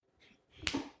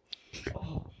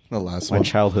The last My one.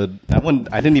 childhood. That one,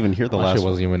 I didn't even hear the last Shit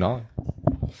one. wasn't even on.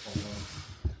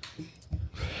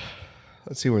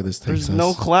 Let's see where this takes There's us.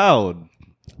 no cloud.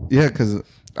 Yeah, because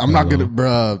I'm not gonna,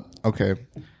 bruh. Okay.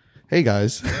 Hey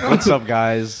guys. What's up,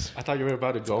 guys? I thought you were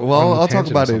about to go. Well, I'll talk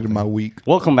about it in my week.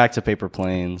 Welcome back to Paper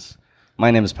Planes. My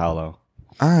name is Paolo,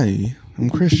 I am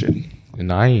Christian.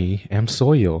 And I am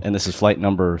Soyo. and this is flight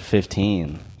number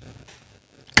 15.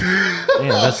 Yeah,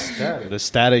 that's The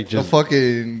static The just.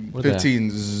 fucking What the- 15.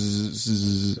 And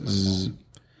this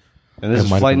It is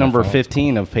might flight be my number fault.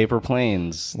 15 of Paper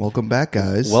Planes. Welcome back,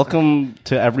 guys. Welcome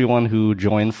to everyone who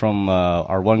joined from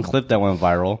our one clip that went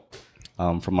viral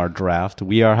from our draft.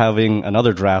 We are having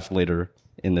another draft later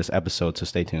in this episode, so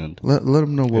stay tuned. Let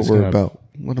them know what It's we're gonna- about.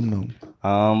 Let them know.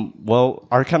 Well,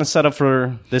 our kind of setup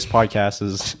for this podcast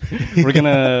is we're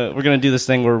gonna do this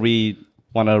thing where we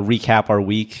want to recap our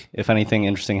week if anything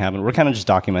interesting happened. We're kind of just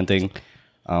documenting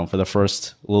for the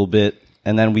first little bit,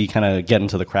 and then we kind of get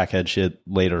into the crackhead shit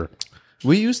later.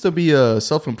 We used to be a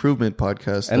self-improvement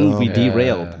podcast. And we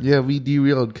derailed. Yeah, we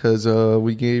derailed because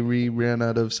we ran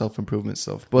out of self-improvement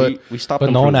stuff. But We stopped.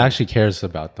 But no one improving. actually cares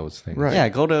about those things. Right. Yeah,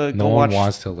 go No one watch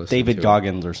wants to listen David to it.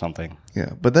 Goggins or something.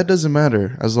 yeah, but that doesn't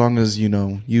matter as long as you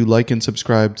like and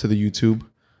subscribe to the YouTube.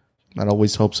 That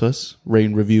always helps us. Rate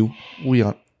and review. We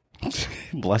on.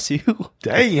 Bless you.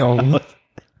 Damn.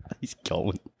 He's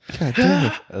going. God damn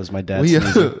it. That was my dad. We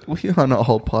sneezing. we on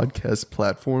all podcast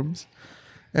platforms,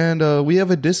 and we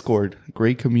have a Discord.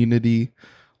 Great community.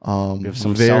 We have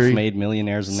some very self-made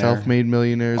millionaires in there. self-made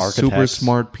millionaires, super Architects.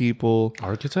 smart people,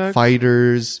 Architect?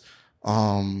 fighters,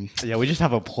 Yeah, we just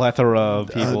have a plethora of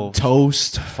people.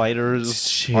 toast. Fighters,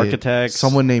 Shit. architects.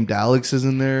 Someone named Alex is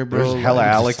in there, bro. There's hella Like,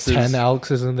 Alexes. 10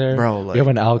 Alexes in there. bro. Like, we have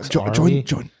an Alex army.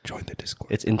 join the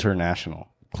Discord. It's international.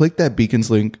 Click that beacons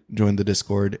link, join the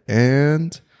Discord,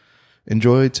 and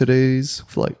enjoy today's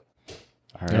flight.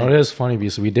 All You know, it is funny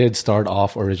because we did start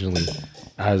off originally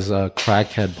as a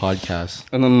Crackhead podcast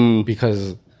And then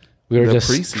because we were The just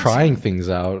preseason. trying things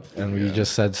out and we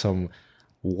just said some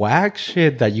whack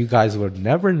shit that you guys would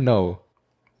never know.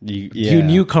 You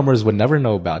newcomers would never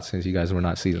know about since you guys were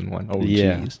not season one. Oh,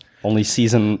 yeah. jeez. Only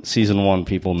season one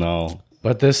people know.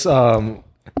 But this, on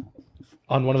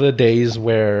one of the days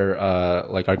where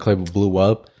like our clip blew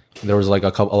up, there was like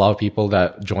a lot of people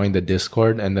that joined the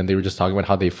Discord, and then they were just talking about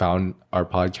how they found our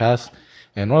podcast.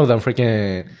 And one of them,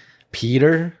 freaking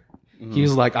Peter, he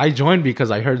was like, "I joined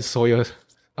because I heard Soyo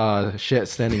shit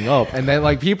standing up," and then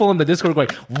like people in the Discord were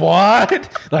like, "What?"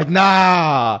 Like,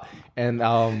 nah. And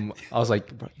I was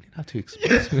like, "Bro, you didn't have to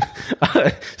explain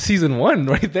season one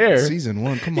right there." Season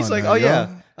 1, come on. He's like, now, oh y'all. yeah,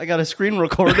 I got a screen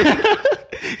recording.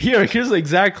 Here's the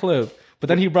exact clip. But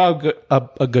then he brought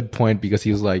up a good point because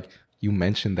he was like, you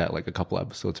mentioned that like a couple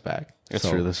episodes back. That's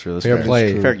So, true. That's true. That's fair fair.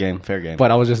 play. Fair game. Fair game.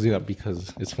 But I was just doing that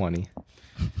because it's funny.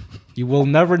 You will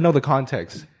never know the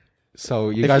context. So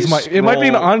you If guys you it might be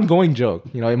an scroll- ongoing joke.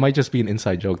 You know, it might just be an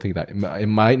inside joke thing that it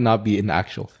might not be an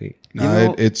actual thing. Nah, You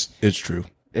know- it's true.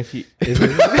 if you Is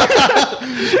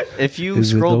it? if you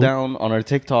Is it scroll though? down on our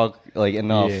TikTok like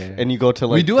enough, Yeah. and you go to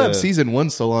like We do have the- season 1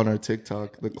 still on our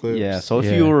TikTok, the clips. Yeah. So if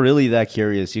Yeah. you were really that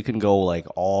curious, you can go like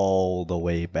all the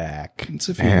way back. It's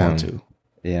if you Damn. want to.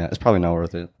 Yeah, it's probably not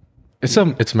worth it.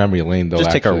 It's memory lane though.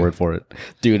 Just take our actually. word for it,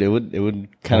 dude. It would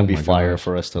kind Oh of be my fire gosh.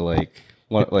 for us to like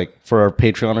for our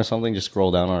Patreon or something. Just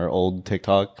scroll down our old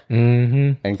TikTok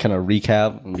and kind of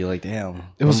recap and be like, damn.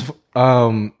 It was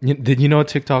did you know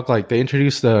TikTok, like they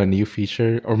introduced a new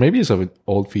feature, or maybe it's an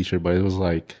old feature, but it was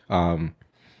like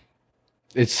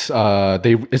it's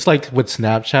like with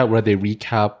Snapchat where they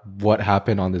recap what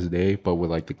happened on this day, but with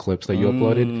like the clips that you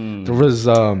uploaded. There was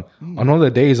on one of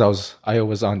the days I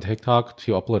was on TikTok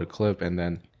to upload a clip, and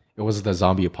then it was the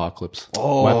zombie apocalypse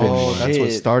weapon. that's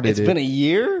what started It's it. been a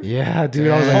year. Yeah, dude,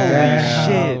 I was like, Holy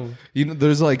damn. shit. You know,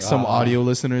 there's like some audio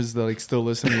listeners that like still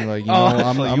listening. Like, you know, Oh,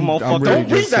 I'm motherfucker. ready Don't to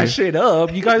bring that say- shit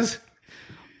up, you guys.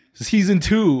 Season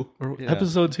 2 or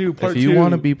episode 2, part 2. If you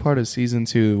want to be part of season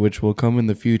 2, which will come in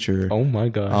the future, oh my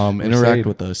gosh, interact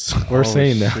with us. We're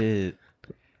saying that. Shit.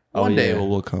 One day yeah. it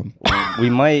will come. We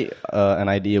might an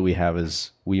idea we have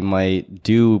is we might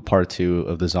do part 2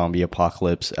 of the zombie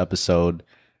apocalypse episode,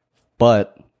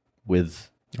 but with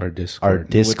Our our Discord.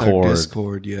 Discord, With our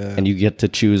Discord, yeah. and you get to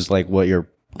choose like what your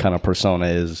kind of persona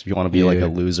is. If you want to be like Yeah. a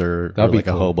loser or That'd be like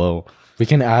a cool. hobo. We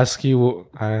can ask you.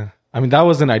 I mean, that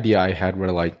was an idea I had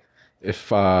where, like, if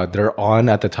they're on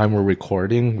at the time we're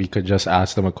recording, we could just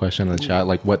ask them a question in the chat,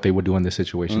 like what they would do in this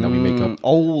situation that we make up.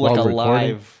 Oh, like while a recording.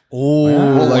 live. Oh,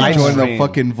 We'll like live join the stream.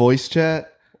 fucking voice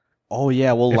chat. Oh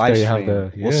yeah, we'll If live they have stream.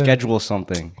 the- We'll yeah. schedule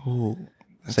something. Oh,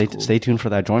 Stay tuned for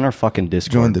that. Join our fucking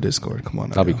Discord. join the Discord. Come on,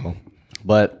 That'd be now. cool.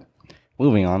 But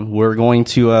moving on. We're going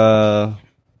to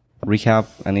recap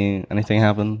anything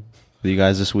happened with you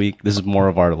guys this week. This is more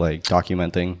of our like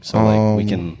documenting, so like we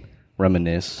can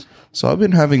reminisce. So I've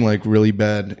been having like really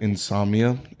bad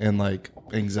insomnia and like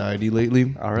anxiety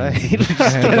lately. All right,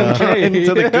 And,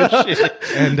 into the good shit.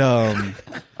 And All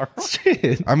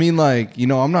right. I mean, like, you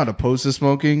know, I'm not opposed to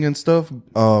smoking and stuff.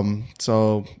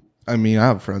 So I mean, I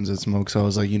have friends that smoke, so I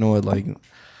was like, you know what, like,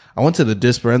 I went to the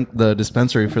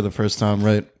dispensary for the first time,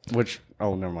 right? Which?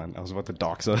 Oh, never mind. I was about to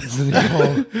dox us.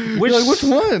 Which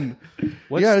one?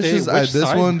 Yeah, it's just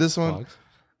this one.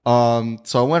 Box?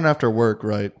 So I went after work,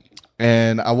 right?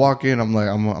 And I walk in. I'm like,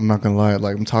 I'm not gonna lie.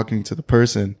 Like, I'm talking to the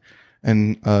person,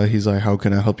 and he's like, "How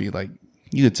can I help you?" Like,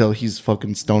 you could tell he's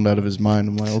fucking stoned out of his mind.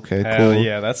 I'm like, okay, Hell cool.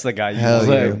 yeah, that's the guy. Hell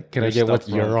You yeah. Like, can I get what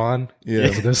you're on? Yeah.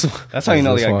 This one. That's how you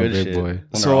know they This got one, good big shit. boy.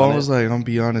 when So they're on I was it. like, I'm gonna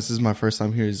be honest. This is my first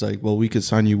time here. He's like, well, we could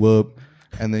sign you up,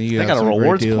 and then you They got got a some great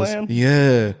rewards deals. plan?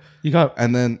 Yeah, You got.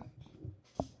 and then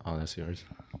Oh, that's yours.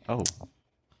 oh,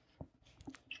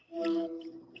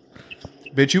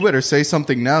 bitch, you better say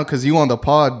something now because you on the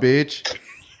pod, bitch.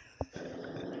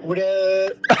 Would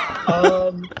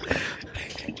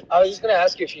I was just gonna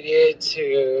ask you if you needed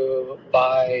to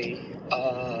buy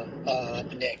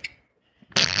Nick.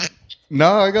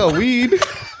 Nah, I got weed.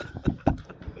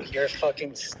 You're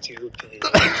fucking stupid.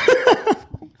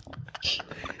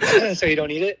 So you don't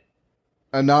need it?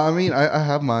 Nah, I mean, I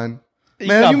have mine. You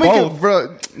Man, got you making both.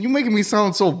 bro, you making me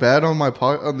sound so bad on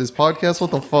on this podcast. What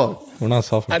the fuck? We're not I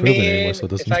self-improving mean, anymore, so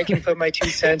this. if I can put my 2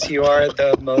 cents, you are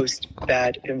the most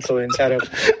bad influence out of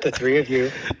the three of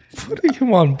you. Putting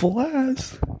him on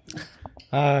blast.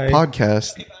 Hi.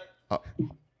 Podcast.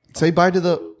 Say bye to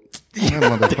the.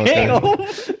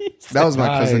 Motherfucker. That was my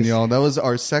cousin, Nice. y'all. That was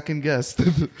our second guest.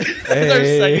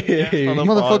 Hey.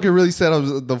 Motherfucker really said I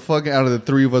was the fucking out of the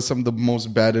three of us, I'm the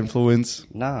most bad influence.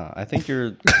 nah. I think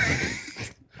you're.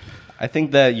 I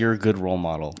think that you're a good role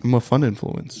model I'm a fun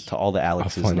influence. to all the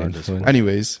Alexes fun in this. influence.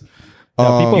 Anyways,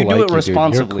 people You like do it dude.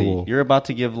 responsibly. You're cool. You're about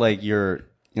to give like your.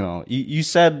 You know, you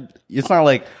said it's not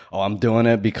like, oh, I'm doing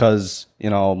it because, you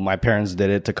know, my parents did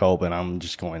it to cope and I'm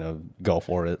just going to go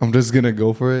for it. I'm just gonna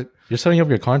go for it. You're setting up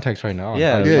your contacts right now.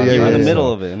 Yeah, yeah, you're in the yeah.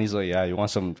 middle of it. And he's like, yeah, you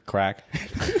want some crack?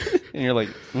 And you're like,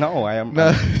 no, I am.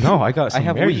 Nah. No, I got some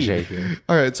have Mary weed. J here.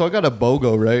 All right, so I got a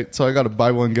BOGO, right? So I got to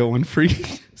buy one get one free.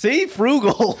 See,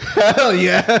 frugal. Hell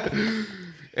yeah!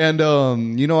 And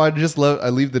you know, I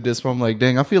leave the dispo. I'm like,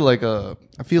 dang, I feel like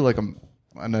I'm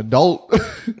an adult.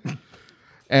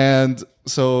 And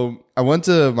so I went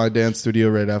to my dance studio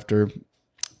right after.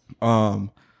 I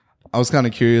was kind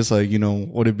of curious, like, you know,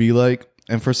 what it'd be like.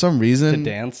 And for some To reason,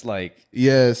 dance like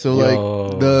yeah, so Yo.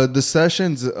 like the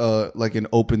sessions like an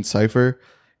open cipher,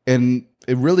 and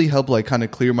it really helped like kind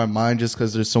of clear my mind just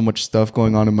because there's so much stuff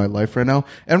going on in my life right now.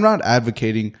 And I'm not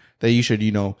advocating that you should,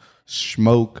 you know,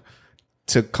 smoke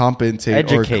to compensate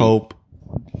Educate. or cope.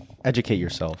 educate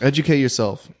yourself. Educate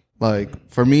yourself. Like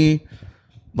for me,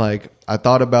 like I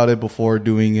thought about it before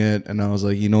doing it, and I was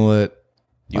like, you know what?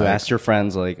 You Like, asked your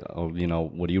friends like, oh, you know,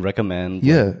 what do you recommend?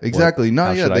 yeah, Like, exactly. how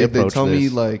No, yeah, should I they approach tell me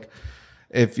this? like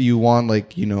if you want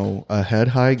like, you know, a head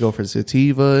high, go for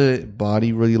sativa,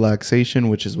 body relaxation,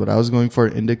 which is what I was going for,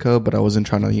 indica, but I wasn't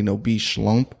trying to, you know, be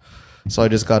schlump. So I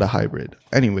just got a hybrid.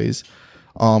 Anyways,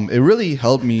 it really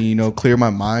helped me, you know, clear my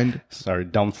mind. Sorry,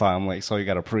 dumb thought. I'm like, so you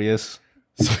got a Prius?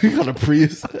 So you got a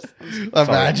Prius.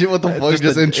 Imagine what the fuck,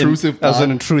 just intrusive That was thought.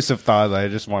 an intrusive thought that I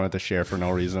just wanted to share for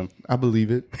no reason. I believe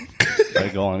it.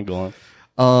 Right, go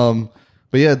on.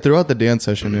 But yeah, throughout the dance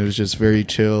session, it was just very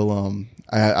chill.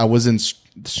 I wasn't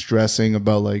stressing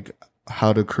about like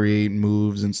how to create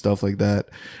moves and stuff like that.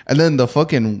 And then the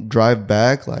fucking drive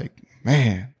back, like,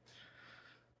 man,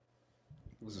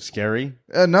 Was it scary?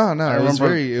 no, it was remember-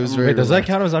 very, Wait, does that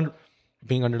count as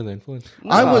being under the influence?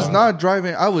 I was not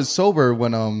driving. I was sober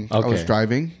when I was Okay.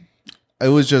 driving. It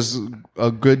was just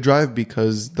a good drive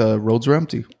because the roads were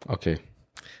empty. Okay.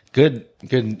 Good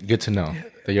to know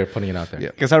that you're putting it out there. Yeah.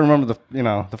 Because I remember the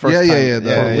first Yeah, time. yeah,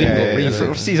 the- legal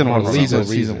reason. Season one. For season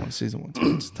legal one, season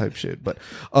one type shit. But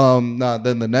nah,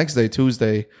 then the next day,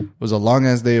 Tuesday, was a long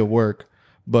ass day of work.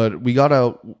 But we got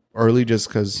out early just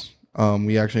because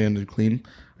we actually ended clean.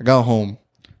 I got home,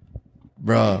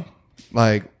 bruh.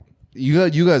 Like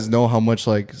you guys know how much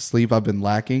like sleep I've been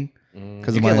lacking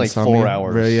because You of my get, like, insomnia. 4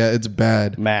 hours. Bruh, yeah, it's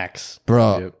bad, Max.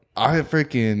 bro. Yep.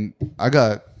 I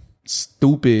got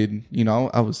stupid. You know,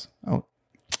 I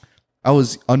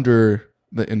was under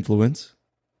the influence.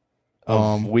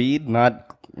 Of weed,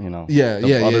 not, you know. Yeah, the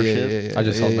yeah, other yeah, shit. yeah, yeah. I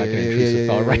just held back an intrusive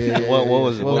thought right now. What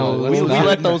was it? No, let's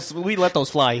not. We let those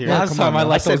fly here. Last time I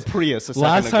let said those Prius.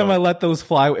 Last time I let those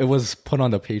fly, it was put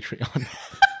on the Patreon.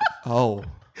 Oh,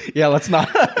 Yeah, let's not.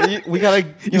 We gotta.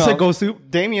 You said go soup.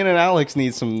 Damien and Alex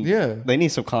need some. Yeah. They need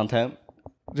some content.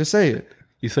 Just say it.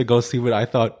 You said go stupid. I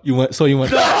thought you went. So you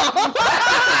went.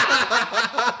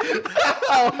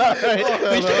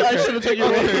 I should have taken your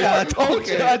word. Yeah, I told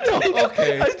you. I told you.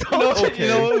 Okay. I told you. You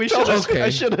know what? We should have. Okay. I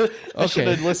should have. I should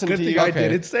have listened Good to thing you. I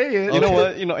didn't say it. You know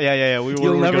what? You know. Yeah.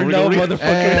 You'll never know, motherfucker.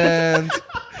 And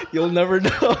You'll never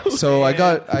know. so I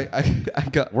got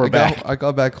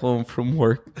back home from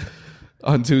work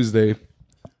on Tuesday.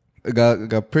 I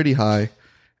got pretty high,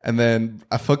 and then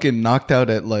I fucking knocked out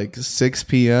at like 6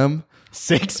 p.m.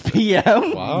 6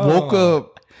 p.m. Wow. Woke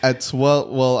up at 12.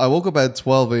 Well, I woke up at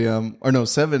 12 a.m. or no,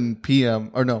 7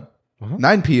 p.m. or no,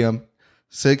 9 p.m.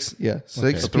 6 p.m.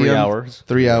 3 hours.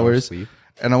 3 hours. sleep.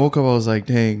 And I woke up. I was like,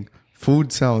 dang,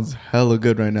 food sounds hella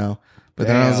good right now. But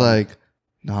then I was like,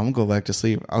 no, I'm gonna go back to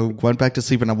sleep. I went back to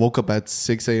sleep and I woke up at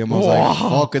 6 a.m. I was like,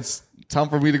 fuck, it's time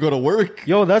for me to go to work.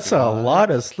 Yo, that's a lot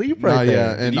of sleep right there.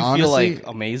 Yeah, Did and you honestly, feel like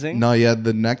amazing? no, yeah,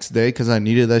 the next day, because I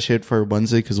needed that shit for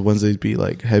Wednesday, because Wednesdays be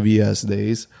like heavy ass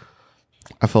days.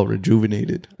 I felt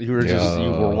rejuvenated. You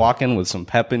were walking with some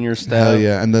pep in your step. Hell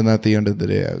yeah. And then at the end of the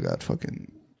day, I got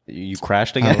fucking, You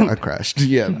crashed again. I crashed.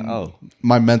 Yeah. Oh.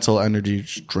 My mental energy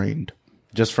just drained.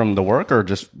 Just from the work or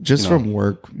just From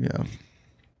work. Yeah.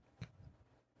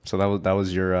 So that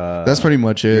was your That's pretty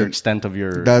much your it. extent of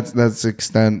your. That's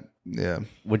extent. Yeah.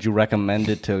 Would you recommend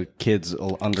it to kids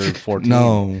under 14?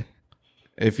 No.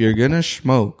 If you're going to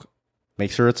smoke,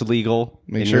 Make sure it's legal.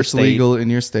 make in sure your it's state. legal in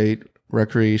your state,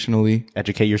 recreationally.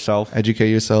 Educate yourself. Educate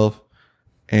yourself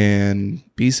and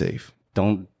be safe.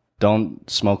 Don't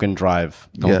smoke and drive.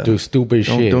 Don't do stupid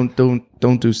shit.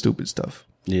 Don't do stupid stuff.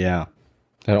 Yeah.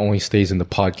 That only stays in the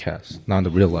podcast, not in the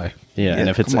real life. Yeah, and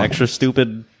if it's come on. extra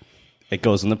stupid, it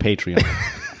goes in the Patreon.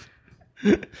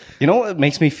 You know what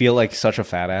makes me feel like such a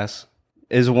fat ass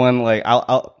is when like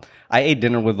I ate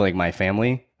dinner with like my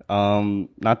family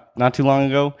not too long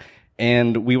ago,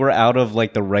 and we were out of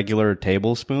like the regular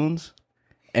tablespoons,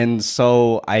 and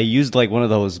so I used like one of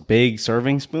those big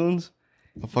serving spoons.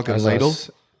 A fucking As ladle.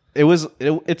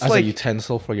 It's As like a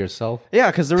utensil for yourself. yeah,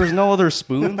 because there was no other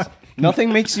spoons.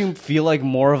 Nothing makes you feel like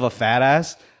more of a fat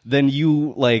ass than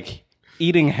you like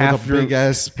eating half With a your big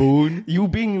ass spoon. you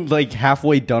being like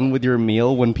halfway done with your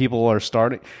meal when people are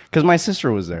starting. Because my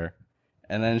sister was there,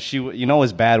 and then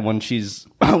it's bad when she's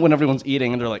when everyone's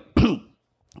eating and they're like,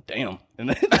 "Damn," and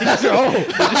then they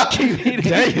just keep eating.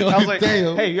 Damn, I was like,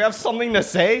 damn. "Hey, you have something to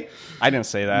say?" I didn't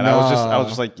say that. Nah. I was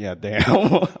just like, "Yeah, damn."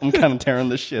 I'm kind of tearing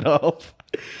this shit up.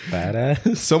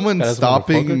 Badass. Someone That is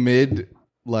stopping motherfucker. mid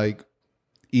like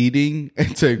eating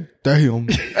and saying damn,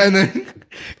 and then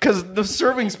Because the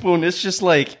serving spoon, it's just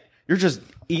like you're just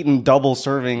eating double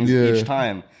servings Yeah. each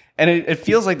time, and it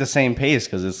feels like the same pace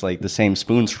because it's like the same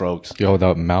spoon strokes. Yo,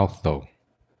 that mouth though.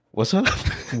 What's up?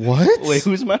 what? Wait,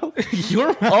 whose mouth? Your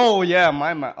mouth. Oh yeah,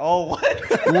 my mouth. Oh what?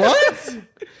 What?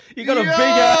 You got a big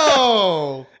ass.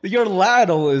 Yo! Your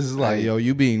ladle is Like, like. yo,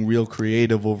 you being real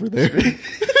creative over there.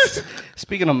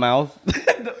 Speaking of mouth,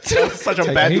 that's such a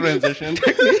bad Technique? transition.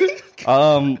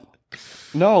 No,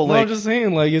 No, like I'm just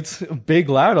saying, like it's a big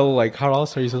ladle. Like, how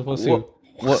else are you supposed to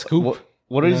scoop?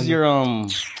 what is your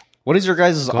what is your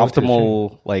guys' Go to the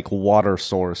optimal like water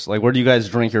source? Like, where do you guys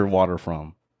drink your water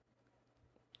from?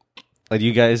 Like, do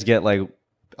you guys get like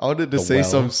I wanted to say well.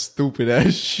 some stupid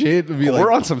ass shit and be like,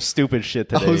 we're on some stupid shit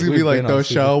today. I was gonna be We've like been on the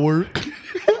stupid- shower.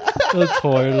 The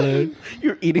toilet.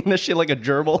 You're eating this shit like a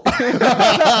gerbil.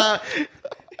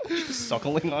 Just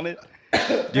suckling on it. Do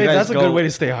you Hey, guys that's a go- good way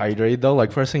to stay hydrated, though.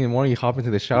 Like first thing in the morning, you hop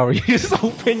into the shower, you just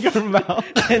open your mouth.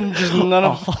 and just none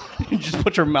of you just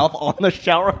put your mouth on the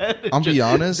shower head. I'll be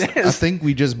honest. I think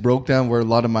we just broke down where a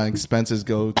lot of my expenses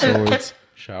go towards.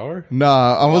 Shower?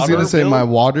 Nah, I was Water gonna say bill? my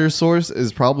water source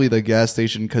is probably the gas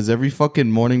station because every fucking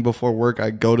morning before work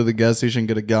I go to the gas station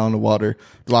get a gallon of water.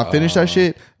 Do I finish that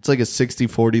shit? It's like a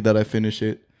 60-40 that I finish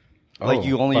it. Like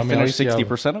you only I mean, I finish used to have-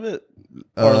 60% of it,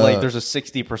 or like there's a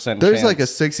 60%. There's chance. like a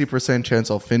 60% chance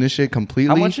I'll finish it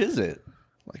completely. How much is it?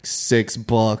 Like $6.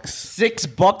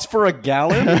 $6 for a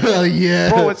gallon, Hell yeah,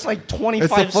 bro. It's like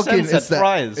 25 cents at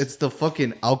Fry's. It's the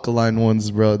fucking alkaline ones,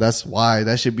 bro. That's why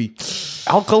that should be.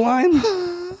 alkaline.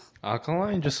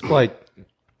 Alkaline? Just like,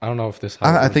 I don't know if this.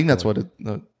 I think that's what it.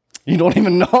 You don't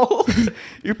even know.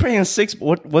 You're paying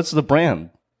 $6. What's the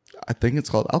brand? I think it's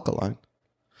called alkaline.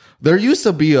 There used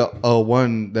to be a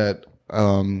one that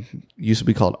used to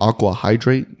be called Aqua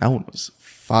Hydrate. That one was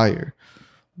fire,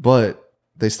 but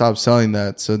they stopped selling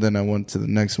that. So then I went to the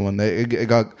next one. It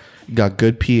got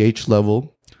good pH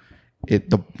level.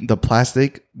 The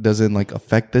plastic doesn't like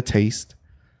affect the taste,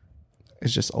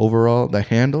 It's just overall the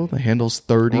handle's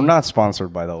 30. We're not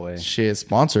sponsored, by the way. Shit,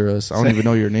 sponsor us. I don't even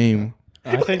know your name.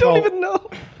 I think don't all, even know.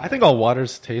 I think all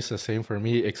waters taste the same for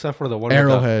me, except for the one with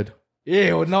Arrowhead.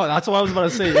 Ew, no, that's what I was about to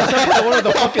say. Except for the one with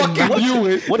the fucking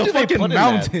mountain. What the do they fucking put in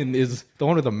mountain is the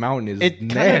one with the mountain is It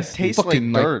kind of nasty. tastes like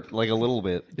Fucking, like- dirt, like a little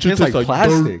bit. It tastes like like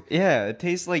plastic, Yeah, it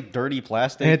tastes like dirty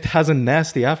plastic. and it has a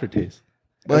nasty aftertaste.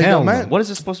 Like, Hell man, no. What is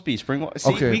it supposed to be? Spring water?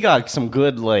 See, Okay. we got some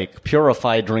good, like,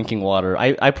 purified drinking water.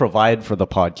 I provide for the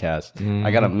podcast.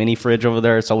 I got a mini fridge over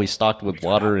there. It's always stocked with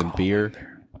water and beer.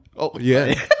 Oh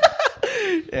yeah.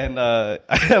 And I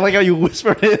like how you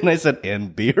whispered it, and I said,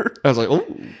 and beer. I was like, oh.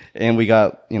 And we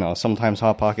got, sometimes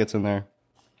Hot Pockets in there.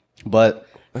 But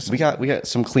we got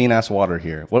some clean-ass water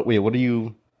here. What do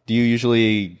you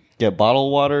usually get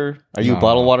bottled water? Are you a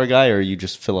bottled water guy, or you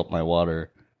just fill up my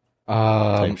water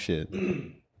type shit?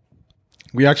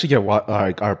 We actually get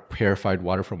our purified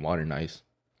water from Water Nice.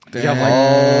 You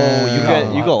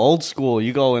go old school.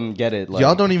 You go and get it. Like,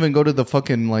 Y'all don't even go to the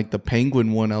fucking like the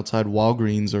Penguin one outside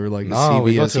Walgreens or like No,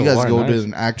 we go CVS. to You guys Water go Nice. to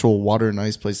an actual Water and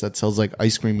Ice place that sells like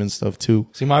ice cream and stuff too.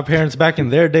 See, my parents back in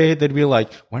their day, they'd be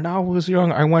like, "When I was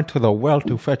young, I went to the well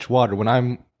to fetch water." When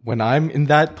I'm in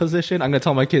that position, I'm gonna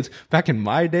tell my kids. Back in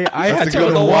my day, I had to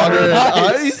go to Water and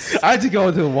Ice. I had to go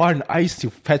to the Water and Ice to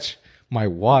fetch my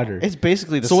water. It's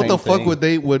basically the So same what the fuck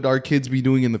thing. would our kids be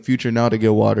doing in the future now to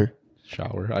get water?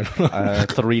 Shower. I don't know.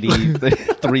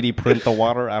 3D print the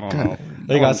water. I don't know.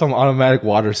 They got some automatic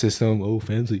water system. Oh,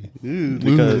 fancy.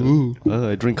 Ooh.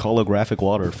 I drink holographic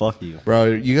water. Fuck you. Bro,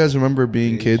 you guys remember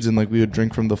being kids and like we would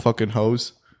drink from the fucking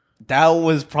hose? That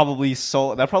was probably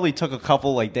That probably took a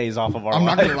couple like days off of our. I'm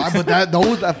not gonna lie, but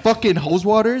that fucking hose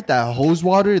water,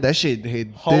 that shit hit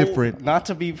different. Not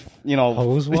to be,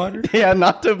 Hose water? Yeah,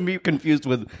 not to be confused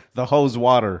with the hose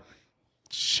water.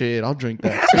 Shit, I'll drink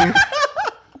that too.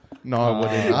 No, I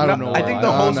wouldn't. I don't know. I think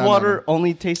the No, hose no, water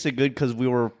only tasted good because we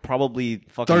were probably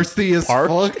fucking Thirsty as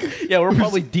parched. fuck. Yeah, we're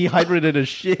probably dehydrated as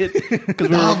shit. Because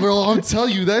Nah, bro, I'm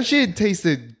telling you, that shit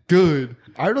tasted good.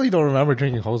 I really don't remember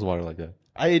drinking hose water like that.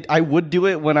 I would do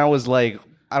it when I was like,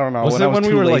 I don't know. Was when it I was when we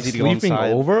too were like lazy to go sleeping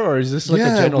inside. over, or is this like a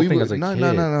general we thing would, as a no, kid?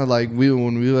 no. Like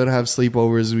when we would have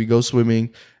sleepovers, we go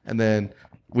swimming, and then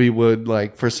we would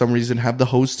like for some reason have the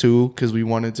hose too because we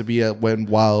wanted to be at Wet n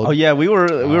Wild. Oh yeah, we were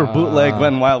bootleg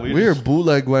when wild. We were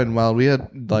bootleg Wet n Wild. We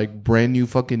had like brand new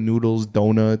fucking noodles,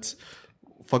 donuts,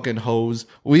 fucking hose.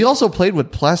 We also played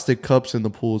with plastic cups in the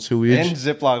pool too. We and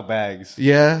Ziploc bags.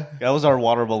 yeah, That was our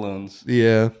water balloons.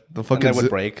 yeah. The And fucking they would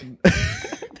break.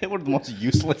 They were the most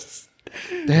useless.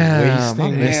 Damn, I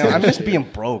Wasting. miss Man, I miss being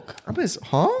broke. I miss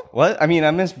huh? What? I mean, I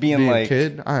miss being Being like a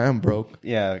kid, I am broke.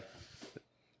 yeah.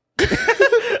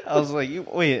 I was like,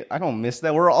 wait, I don't miss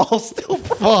that. We're all still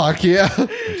broke. Fuck yeah. I'm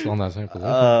still in that same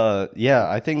position. Yeah,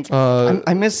 I think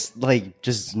I miss like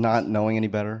just not knowing any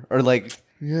better, or like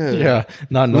Yeah,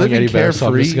 not knowing Living any better, so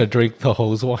I'm carefree. just gonna drink the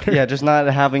hose water. yeah, just not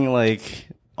having like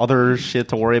other shit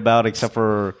to worry about except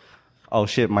for oh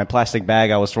shit, my plastic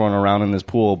bag I was throwing around in this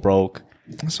pool broke.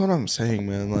 That's what I'm saying,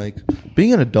 man. Like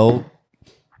being an adult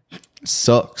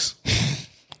sucks.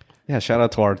 Yeah, shout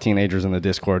out to our teenagers in the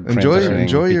Discord. Enjoy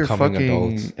transitioning your becoming fucking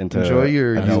adults. into enjoy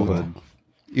your adulthood. youth.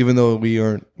 Even though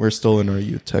we're still in our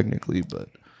youth technically, but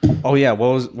Oh yeah,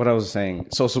 what I was saying.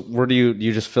 So where do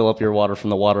you just fill up your water from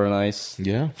the Water and Ice?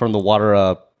 Yeah. From the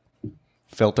water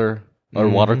filter or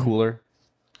water cooler?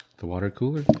 The water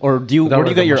cooler. Or where do you like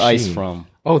get a your ice machine. from?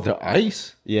 Oh, the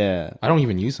ice. Yeah. I don't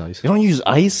even use ice. You don't use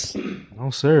ice? No,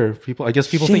 sir. I guess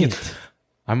people think Shit.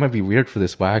 I might be weird for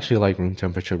this, but I actually like room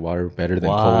temperature water better than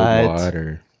What? cold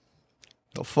water.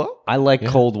 the fuck? I like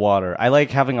cold water. I like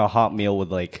having a hot meal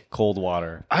with like cold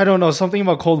water. I don't know, something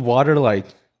about cold water, like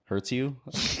Hurts you?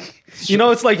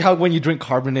 it's like how when you drink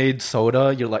carbonated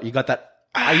soda, you're like you got that.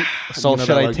 So should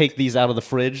I like, take these out of the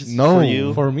fridge No. for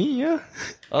you? for me? Yeah.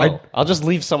 Oh, I'll just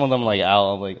leave some of them like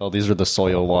out. I'm like, oh, these are the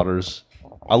Soyo waters.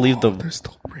 I'll leave the. There's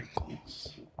still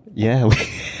wrinkles. Yeah,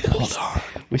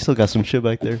 we still got some shit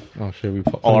back there. Oh shit, we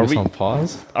are this we- on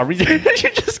pause Are we? You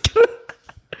just gonna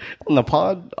on the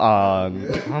pod? on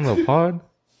the pod.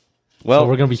 Well, So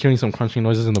we're gonna be hearing some crunching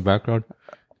noises in the background.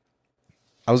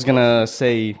 I was gonna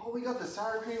say Oh, we got the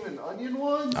sour cream and onion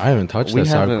one. I haven't touched We the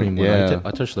sour haven't- cream one. yeah.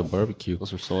 I touched the barbecue.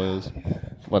 those are Soyos.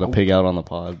 What a pig out on the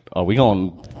pod. Are we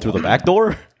going through the back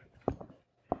door?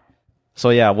 So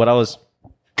yeah, what I was.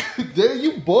 Damn,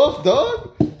 you buff,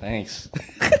 dog. Thanks.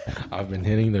 I've been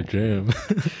hitting the gym.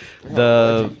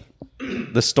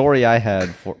 The story I had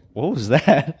for what was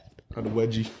that? Got a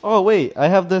wedgie. Oh wait, I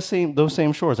have those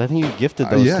same shorts. I think you gifted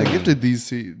those. Yeah, to I me. gifted these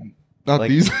to you. Not Like,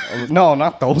 these. no,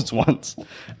 not those ones.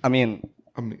 I mean,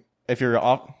 I mean, if you're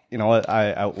off, you know what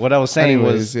I what I was saying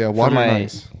anyways, was yeah, for water my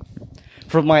nice.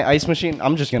 For my ice machine,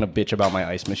 I'm just gonna bitch about my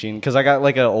ice machine because I got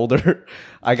like an older,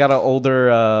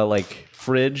 like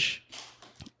fridge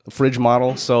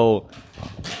model. So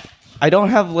I don't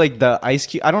have like the ice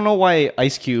cube. I don't know why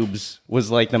ice cubes was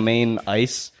like the main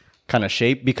ice kind of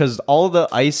shape because all the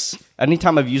ice.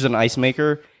 Anytime I've used an ice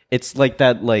maker, it's like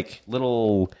that like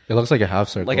little. It looks like a half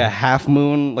circle, like a half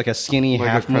moon, like a skinny Like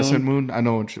half a crescent moon. I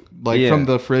know, like from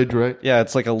the fridge, right? Yeah,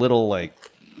 it's like a little like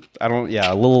a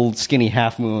little skinny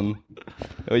half moon.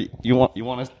 You want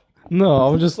to?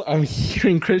 No, I'm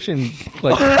hearing Christian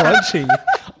like crunching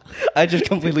I just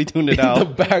completely tuned it in the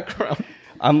out. background.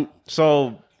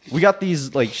 So we got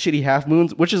these like shitty half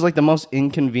moons, which is like the most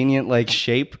inconvenient like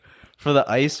shape for the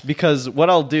ice because what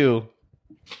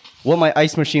my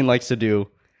ice machine likes to do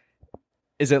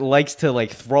is it likes to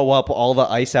like throw up all the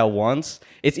ice at once.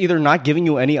 It's either not giving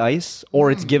you any ice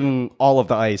or it's giving all of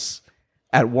the ice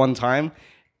at one time.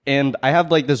 And I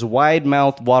have like this wide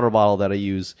mouth water bottle that I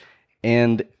use,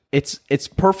 and it's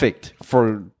perfect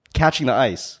for catching the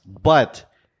ice. But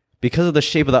because of the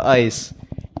shape of the ice,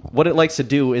 what it likes to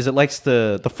do is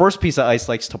the first piece of ice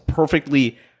likes to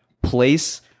perfectly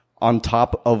place on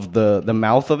top of the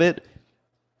mouth of it,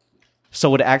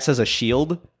 so it acts as a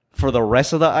shield for the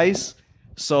rest of the ice.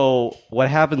 So what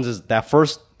happens is that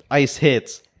first ice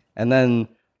hits, and then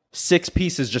 6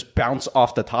 pieces just bounce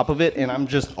off the top of it, and I'm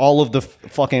just all of the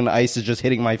fucking ice is just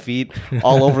hitting my feet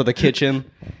all over the kitchen,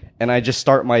 and I just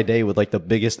start my day with like the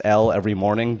biggest L every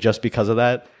morning just because of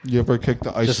that. You ever kick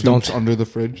the ice Just cubes don't- under the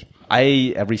fridge?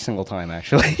 Every single time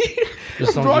actually.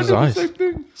 Just don't Bro, I use do the ice. same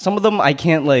thing. Some of them I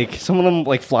can't like. Some of them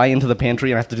like fly into the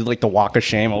pantry, and I have to do like the walk of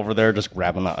shame over there, just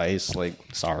grabbing the ice. Like,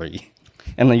 sorry,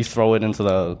 and then you throw it into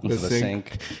the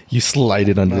sink. You slide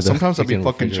it under the. Sometimes I'll be freaking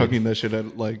fucking refrigerator. chugging that shit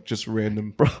at like just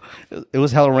random. Bro, it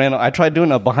was hella random. I tried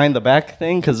doing a behind the back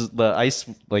thing because the ice,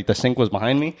 like the sink was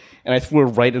behind me, and I threw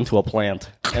it right into a plant,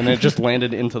 and it just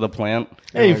landed into the plant.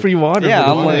 Hey, free water. Yeah, for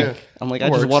the I'm water. like, It I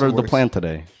just works, watered it the works. plant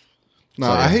today. No,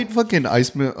 I hate fucking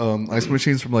ice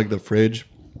machines from like the fridge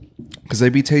because they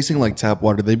be tasting like tap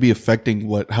water. They be affecting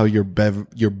how your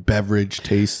beverage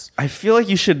tastes. I feel like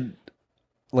you should,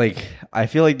 like, I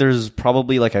feel like there's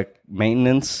probably like a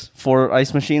maintenance for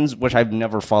ice machines, which I've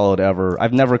never followed ever.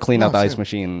 I've never cleaned out the ice same.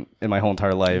 machine in my whole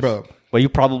entire life. Bro. But you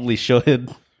probably should.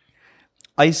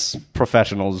 Ice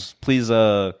professionals, please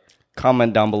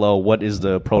comment down below what is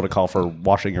the protocol for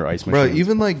washing your ice machine. Bro,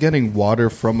 even like getting water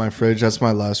from my fridge, that's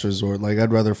my last resort. Like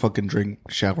I'd rather fucking drink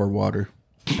shower water.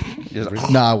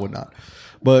 Nah, I would not.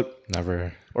 But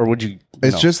Never. Or would you?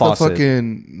 it's just faucet? the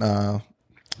fucking. I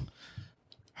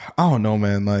don't know,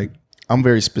 man. Like I'm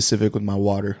very specific with my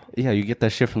water. Yeah, you get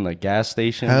that shit from the gas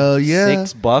station. Hell yeah,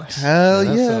 $6. Hell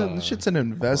That's, yeah, this shit's an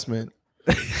investment.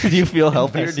 Do you feel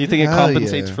healthier? Do you think it Hell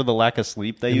compensates yeah. for the lack of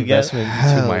sleep that you get? Investment into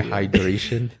Hell my yeah.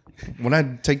 hydration. When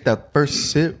I take that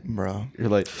first sip, bro. You're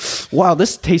like, wow,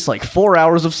 this tastes like 4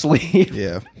 hours of sleep.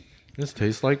 Yeah, This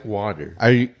tastes like water.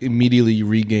 I immediately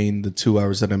regain the 2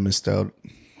 hours that I missed out,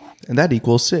 and that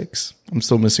equals 6. I'm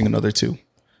still missing another 2.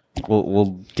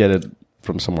 We'll get it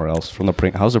from somewhere else. From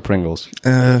the how's the Pringles?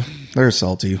 They're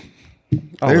salty. Oh,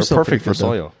 They're they're still perfect for pretty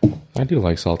good, Soyo. I do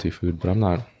like salty food, but I'm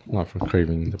not for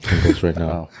craving the Pringles right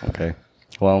now. Oh, okay.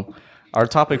 Well, our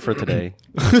topic for today,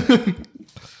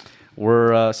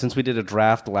 we're since we did a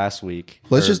draft last week,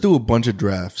 Let's just do a bunch of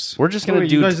drafts. we're just gonna Wait,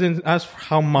 do. you guys didn't ask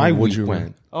how my Would week you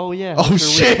went. Oh yeah. Oh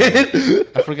how's your week? shit!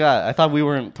 I forgot. I thought we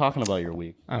weren't talking about your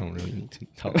week. I don't really need to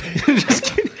tell. Just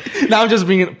kidding. Now I'm just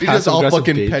being He's just all passive-aggressive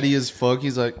fucking bitch. petty as fuck.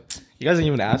 He's like, You guys didn't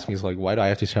even ask me. It's like, why do I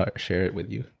have to share it with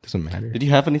you? Doesn't matter. Did you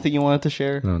have anything you wanted to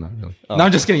share? No, not really. No,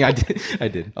 I'm just kidding. I did. I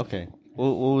did. Okay. What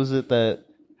was it that?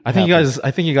 I think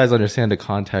you guys understand the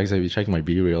context. If you checked my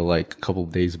B reel like a couple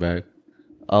of days back.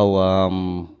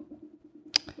 Oh,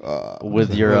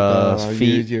 with your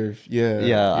feet.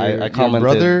 Yeah, I your commented.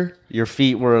 brother. Your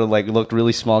feet were like looked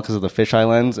really small because of the fisheye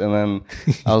lens, and then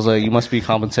I was like, you must be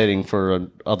compensating for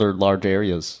other large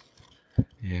areas.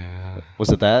 Yeah, Was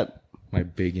it that? my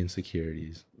big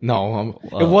insecurities. No,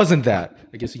 it wasn't that.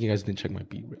 I guess you guys didn't check my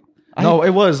B reel. No, it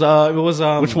was.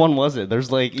 Which one was it?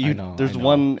 There's like I know.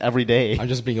 one every day. I'm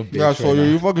just being a bitch. Yeah, so right now.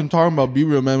 you fucking talking about B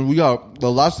reel, man. We got the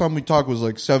last time we talked was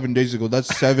like 7 days ago.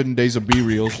 That's 7 days of B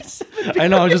reels. I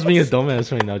know. I'm just being a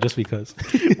dumbass right now, just because.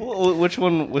 Which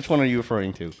one are you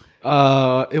referring to?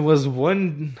 It was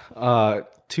one.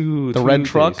 Two. The 2 red days.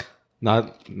 truck?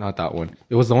 Not that one.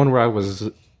 It was the one where I was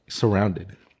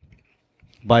surrounded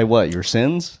By what? Your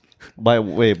sins? By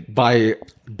wait. by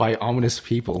ominous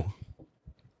people.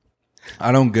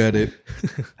 I don't get it.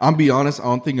 I'll be honest. I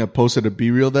don't think I posted a B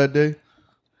reel that day.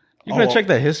 You gonna check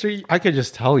that history? I could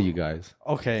just tell you guys.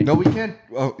 Okay. No, we can't.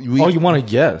 You want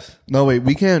to guess? No, wait.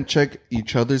 We can't check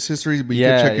each other's histories, but you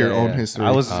can check your own history. I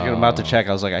was about to check.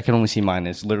 I was like, I can only see mine.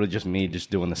 It's literally just me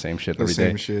just doing the same shit the every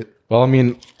same day. shit. Well, I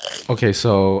mean, okay,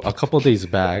 so a couple days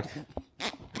back.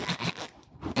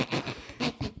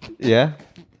 Yeah.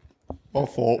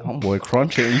 Awful. Oh boy,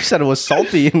 crunching. You said it was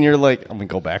salty, and you're like, I'm gonna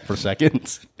go back for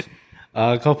seconds.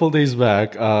 A couple days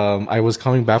back, I was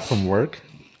coming back from work,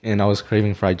 and I was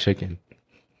craving fried chicken.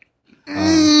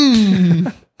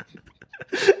 Yeah,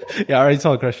 I already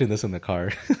told Christian this in the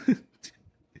car.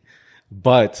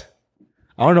 But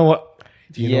I don't know what.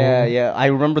 Do you know? Yeah. I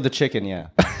remember the chicken. Yeah.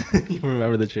 You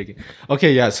remember the chicken?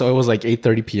 Okay, yeah. So it was like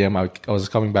 8:30 p.m. I was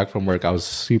coming back from work. I was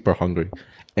super hungry,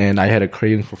 and I had a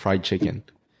craving for fried chicken.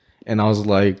 And I was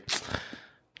like,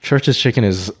 Church's Chicken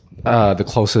is the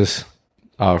closest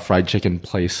fried chicken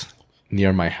place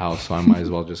near my house, so I might as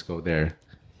well just go there.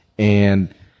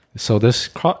 And so this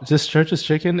Church's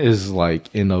Chicken is like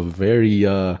in a very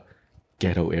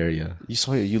ghetto area.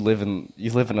 You live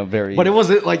in a very. But it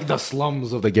wasn't like the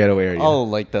slums of the ghetto area. Oh,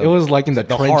 like it was like in the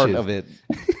trenches. heart of it.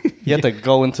 You have to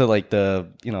go into like the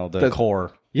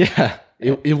core. Yeah,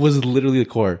 it was literally the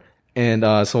core. And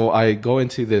so I go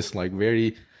into this like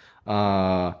very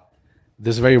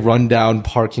rundown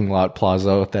parking lot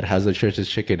plaza that has a Church's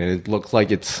Chicken, and it looks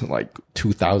like it's like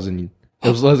 2000. It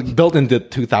was like built into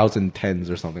 2010s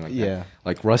or something like that. Yeah.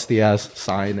 Like rusty ass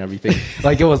sign, everything.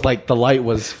 Like it was like the light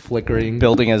was flickering.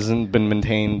 Building hasn't been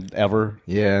maintained ever.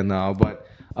 Yeah, no, but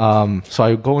so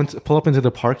I pull up into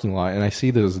the parking lot, and I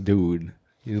see this dude.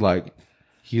 He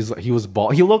was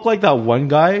bald. He looked like that one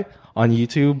guy on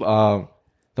YouTube,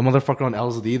 the motherfucker on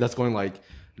LSD that's going like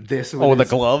this. With the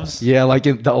gloves? Yeah, like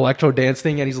in the electro dance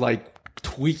thing, and he's like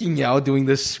tweaking out, doing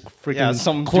this freaking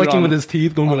some clicking with his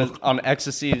teeth, going on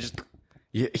ecstasy, and just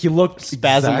yeah, he looked spazzing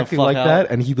the exactly fuck like out.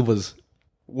 that, and he was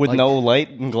with like, no light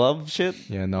and glove shit.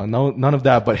 yeah, no, none of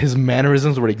that. But his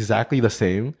mannerisms were exactly the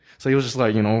same. So he was just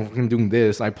like, fucking doing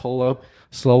this. I pull up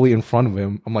slowly in front of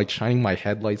him. I'm like shining my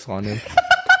headlights on him.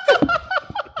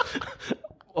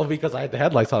 Well, because I had the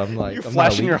headlights on. I'm like, You're I'm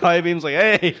flashing your high beams, like,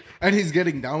 hey. And he's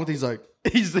getting down with. He's like,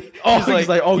 He's like,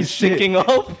 oh, he's shit. syncing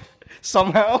up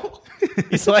somehow.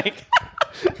 He's like,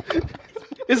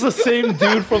 It's the same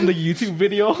dude from the YouTube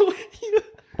video.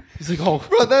 He's like, oh,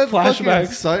 bro, that fucking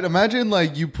flashbacks. sight. Imagine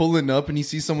like you pulling up and you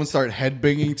see someone start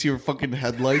headbanging to your fucking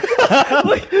headlights.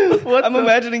 I'm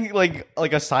imagining like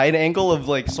a side angle of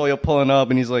like Soyo pulling up,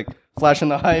 and he's like flashing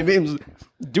the high beams.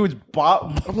 Dude's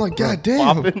I'm like, God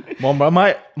damn. bopping.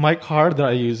 Well, my car that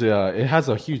I use, it has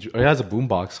a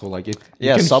boombox, so like it.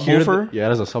 Yeah, you can hear subwoofer? it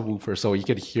has a subwoofer, so you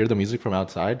could hear the music from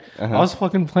outside. I was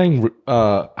fucking playing.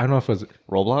 I don't know if it was.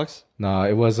 Roblox? Nah,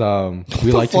 it was.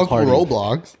 We like to Fuck party.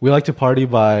 Roblox. We like to party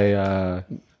by.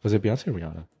 Was it Beyonce or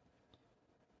Rihanna?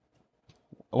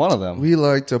 One of them. We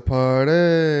like to party.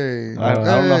 I don't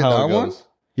know how that it goes. one?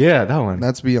 Yeah, that one.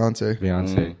 That's Beyonce.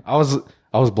 Beyonce.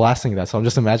 I was blasting that, so I'm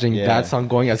just imagining Yeah. that song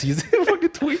going as he's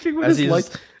fucking tweaking with As his he's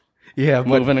lights. Yeah,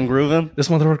 but Moving and grooving. this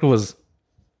motherfucker was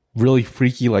really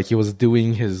freaky. Like he was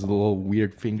doing his little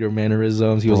weird finger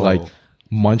mannerisms. He was Bro. like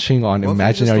munching on What if he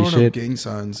imaginary just throwing up shit, gang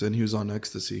signs and he was on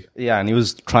ecstasy. Yeah, and he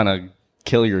was trying to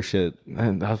kill your shit.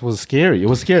 and that was scary. It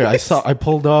was scary. I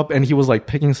pulled up, and he was like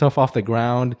picking stuff off the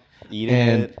ground, Eating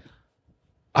and it.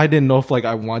 I didn't know if like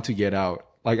I want to get out.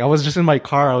 Like I was just in my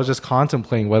car. I was just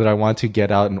contemplating whether I want to get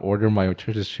out and order my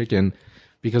Church's Chicken,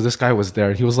 because this guy was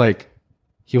there. He was like,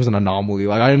 he was an anomaly.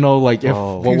 Like I don't know, like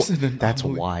if That's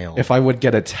wild. if I would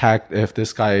get attacked if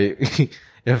this guy,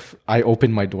 if I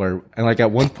opened my door. And like at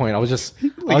one point, I was just,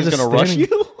 I was he's just gonna rush standing-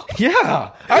 you?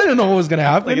 Yeah, I didn't know what was gonna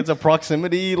happen. Like it's a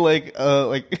proximity, like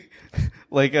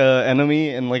enemy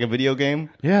in like a video game.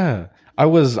 Yeah, I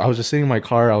was just sitting in my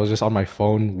car. I was just on my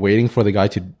phone waiting for the guy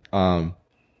to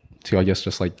I guess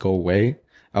just like go away.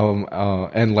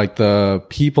 And like the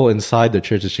people inside the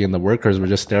Church's Chicken, the workers were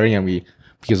just staring at me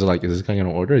because they're like, is this guy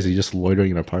gonna order? Is he just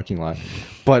loitering in a parking lot?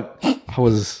 But I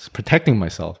was protecting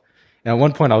myself. And at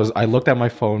one point I looked at my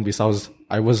phone because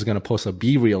I was gonna post a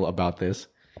B-reel about this.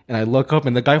 And I look up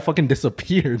and the guy fucking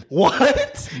disappeared.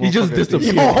 What? He just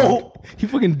disappeared. Yo! He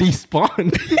fucking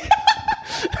despawned.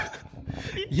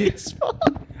 Yes.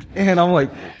 And I'm like,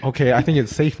 okay, I think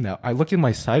it's safe now. I look in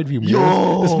my side view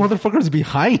mirrors. This motherfucker's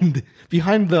behind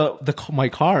my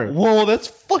car. Whoa, that's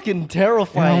fucking And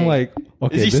terrifying. I'm like,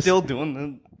 okay, is he this- still doing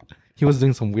that? He was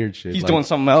doing some weird shit. He's like- doing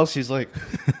something else. He's like,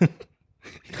 What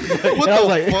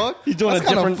the fuck? he's doing That's a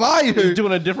kinda different. fire. He's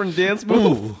doing a different dance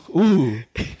move. Ooh.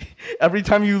 Every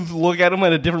time you look at him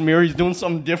at a different mirror, he's doing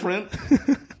something different.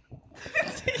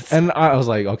 And I was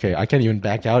like, okay, I can't even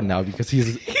back out now because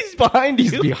he's behind you.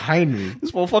 He's behind me.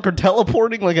 This motherfucker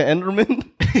teleporting like an Enderman.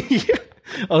 Yeah.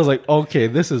 I was like, okay,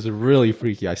 this is really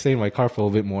freaky. I stay in my car for a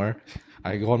little bit more.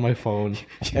 I go on my phone,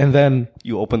 and then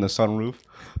You open the sunroof.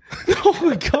 oh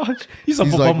my gosh, he's up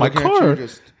He's above my looking at you, car,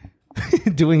 just-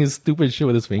 doing his stupid shit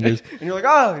with his fingers. And you're like,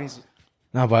 oh, and he's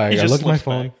No, but He I just look at my looks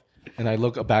phone, back. and I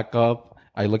look back up.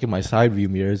 I look at my side view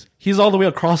mirrors. He's all the way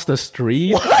across the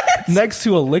street, next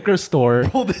to a liquor store.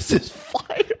 oh, this is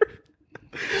fire.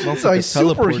 This Motherfucker guy's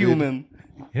teleported. superhuman.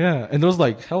 Yeah, and there was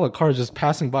like hella cars just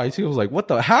passing by too. I was like, what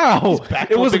the how?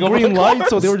 It was a backflipping over green the light, so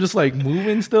cars. they were just like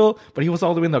moving still. But he was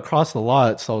all the way across the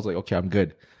lot, so I was like, okay, I'm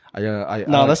good.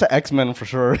 No, that's an X-Men for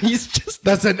sure. He's just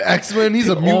That's an X-Men. He's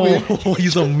a mutant. oh,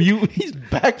 he's a mutant. he's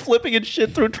backflipping and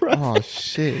shit through traffic. Oh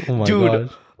shit. Oh my Dude,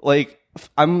 gosh. like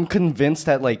I'm convinced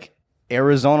that like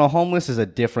Arizona homeless is a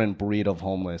different breed of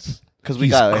homeless because we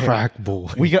He's got crack boy.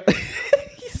 We got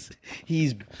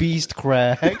he's beast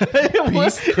crack.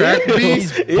 Beast crack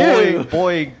He's beast.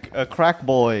 boy, crack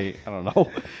boy. I don't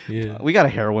know. Yeah. We got a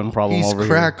heroin problem He's over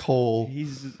crack hole. here.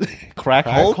 He's crack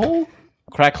Hulk. hole?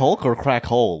 Crack Hulk or crack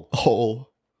hole? Hole.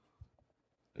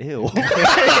 Ew.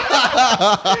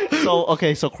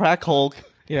 So crack Hulk.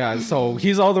 Yeah, so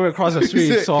he's all the way across the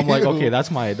street. So I'm like, okay,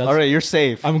 that's All right, you're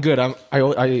safe. I'm good.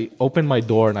 I open my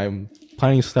door and I'm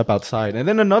planning to step outside, and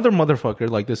then another motherfucker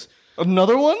like this.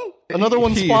 Another one? Another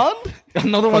one He- spawned?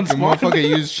 Another one Fucking spawned. motherfucker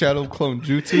used shadow clone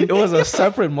jutsu. It was a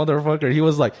separate motherfucker. He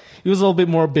was a little bit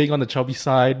more big on the chubby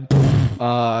side.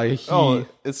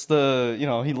 It's the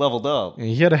he leveled up.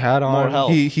 He had a hat on. More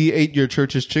health. He ate your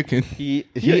church's chicken. He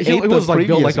It ate was the like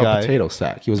built previous like guy. a potato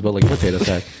sack. He was built like a potato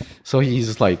sack. So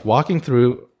he's like walking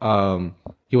through.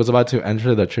 He was about to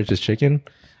enter the church's chicken,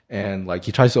 and like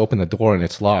he tries to open the door and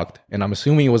it's locked. And I'm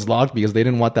assuming it was locked because they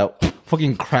didn't want that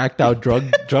fucking cracked out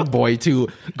drug boy to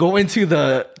go into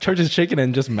the church's chicken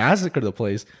and just massacre the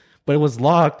place. But it was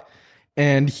locked,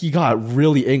 and he got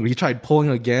really angry. He tried pulling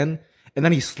again, and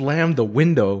then he slammed the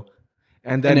window,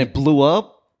 and then And it blew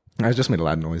up. I just made a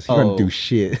loud noise. He Oh. couldn't do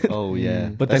shit. Oh yeah.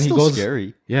 But That's then he still goes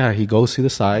scary. Yeah, he goes to the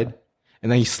side,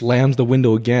 and then he slams the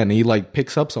window again. And he like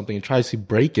picks up something and tries to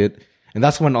break it, and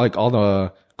that's when like all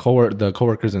the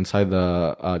coworkers inside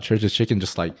the church's chicken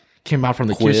just like came out from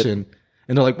the Quit. kitchen,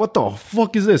 and they're like, "What the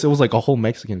fuck is this?" It was like a whole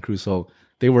Mexican crew, so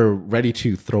they were ready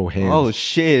to throw hands. Oh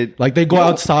shit. Like they go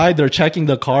outside, they're checking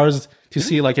the cars to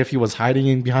see like if he was hiding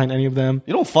in behind any of them,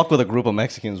 You don't fuck with a group of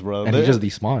Mexicans, bro. and he just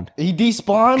despawned. he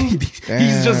despawned.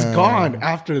 He's just gone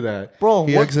after that. Bro,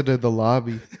 He what? exited the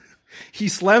lobby. He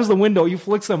slams the window, he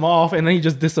flicks them off, and then he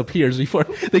just disappears before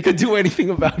they could do anything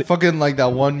about it. Fucking like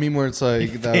that one meme where it's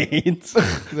like that Fades.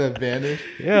 that vanish.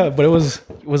 Yeah, but it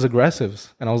was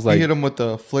aggressive, and I was He like, hit him with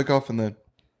the flick off and then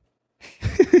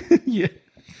yeah,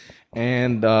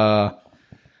 and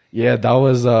yeah,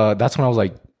 that's when I was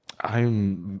like,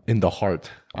 I'm in the heart.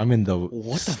 I'm in the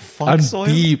What the fuck, I'm Soyo?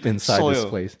 deep inside this Soyo.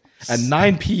 place at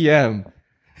 9 p.m.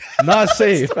 Not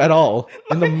safe at all.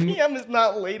 In the 9 p.m. is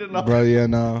not late enough. bro, yeah,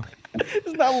 no.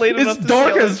 It's not late enough. it's to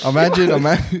dark see all as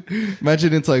Imagine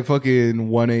imagine it's like fucking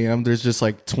 1 a.m. There's just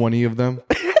like 20 of them.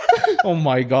 oh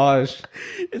my gosh,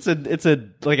 It's a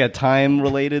like a time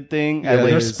related thing. Yeah, At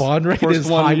their least spawn rate first is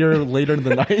one- higher later in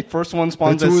the night. first one The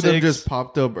spawns two at of them 6, just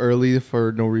popped up early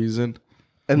for no reason.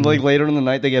 and like later in the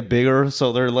night they get bigger,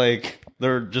 so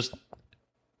they're just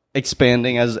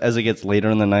expanding as it gets later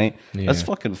in the night. That's Yeah.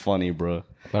 fucking funny, bro.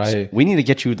 But We need to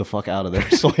get you the fuck out of there,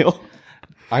 Soil.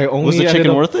 I only Was the ended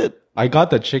chicken up- worth it? I got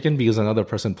the chicken because another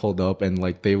person pulled up and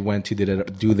like they went to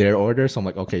do their order. So I'm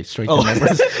like, okay, strength the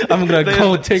numbers. I'm gonna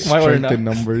go take my order Strength now. in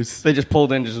numbers. They just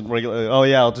pulled in just regular. Oh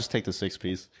yeah, I'll just take the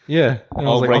 6-piece. Yeah, and I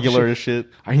All was like, oh, regular shit. as shit.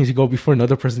 I need to go before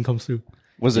another person comes through.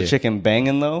 Was the Yeah. chicken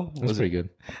banging though? It was pretty good.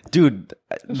 Dude,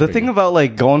 the thing about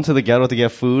like going to the ghetto to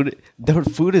get food, their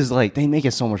food is like they make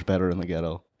it so much better in the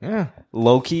ghetto. Yeah,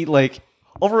 Low key, like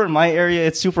over in my area,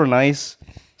 it's super nice.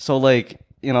 So like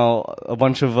a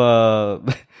bunch of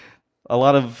a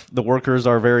lot of the workers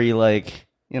are very like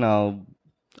a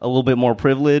little bit more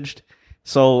privileged.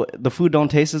 So the food don't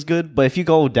taste as good. But if you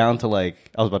go down to like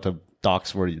I was about to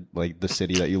dox where like the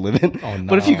city that you live in. Oh,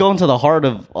 But if you no. go into the heart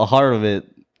of it,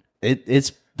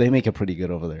 it's they make it pretty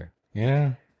good over there.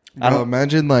 yeah. Bro,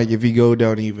 imagine like if you go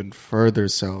down even further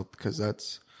south, because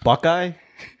that's Buckeye.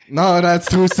 that's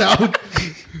too south.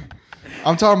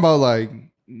 I'm talking about like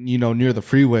near the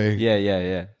freeway.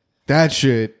 Yeah. That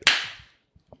shit.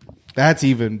 That's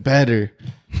even better.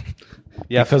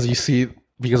 Yeah, Because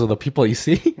of the people you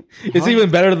see, it's even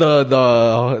better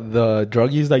the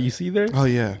druggies that you see there. Oh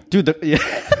yeah. dude.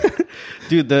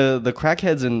 Dude, the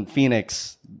crackheads in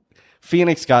Phoenix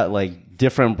got like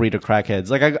different breed of crackheads.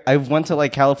 Like I went to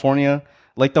like California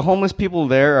Like the homeless people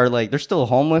there are like they're still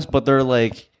homeless, but they're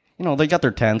like they got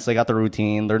their tents, they got their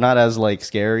routine. They're not as like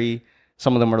scary.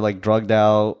 Some of them are like drugged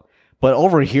out, but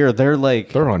over here they're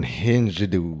unhinged,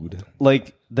 dude.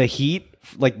 Like the heat,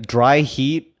 like dry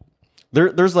heat.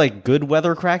 There's like good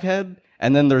weather crackhead,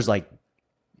 and then there's like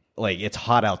it's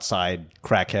hot outside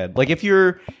crackhead. Like if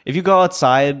you go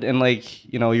outside and like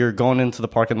you're going into the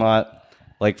parking lot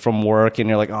like from work and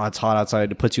you're like, oh, it's hot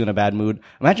outside, it puts you in a bad mood.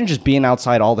 Imagine just being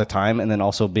outside all the time and then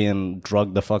also being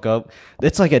drugged the fuck up.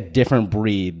 It's like a different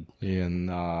breed. Yeah,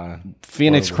 nah.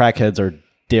 Phoenix crackheads are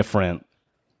different.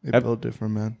 They build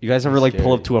different, man. You guys ever like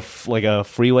pull up to a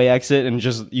freeway exit and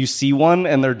just you see one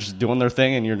and they're just doing their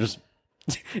thing and you're just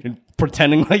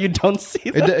pretending like you don't see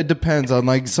them? It depends on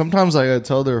like sometimes I gotta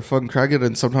tell they're a fucking crackhead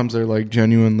and sometimes they're like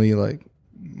genuinely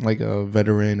like a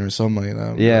veteran or something like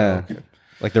that. Yeah. Like, okay.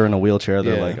 Like they're in a wheelchair.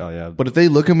 They're Yeah. like, oh yeah. But if they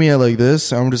look at me like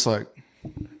this, I'm just like,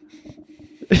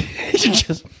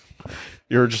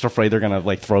 you're just afraid they're gonna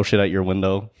like throw shit at your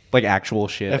window, like actual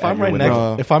shit. If at I'm your right window.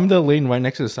 next, if I'm the lane right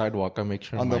next to the sidewalk, I make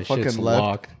sure On my the fucking shit's left.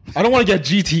 locked. I don't want to get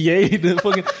GTA to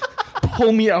fucking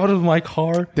pull me out of my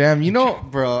car. damn,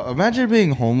 bro, imagine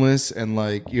being homeless and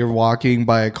like you're walking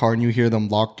by a car and you hear them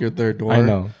lock their door. I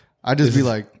know. I'd just be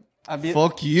like, I'd be,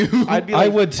 fuck you. I'd be I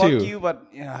like, would fuck too. you, but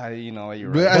yeah, you're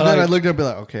But- right. and then like- I looked up and be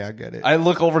like, okay, I get it. I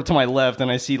look over to my left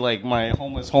and I see like my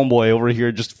homeless homeboy over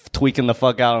here just tweaking the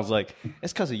fuck out. I was like,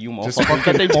 it's because of you, just motherfucker.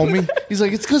 fucking homie. He's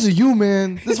like, it's because of you,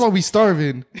 man. This is why we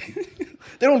starving.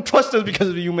 They don't trust us because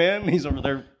of you, man. He's over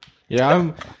there.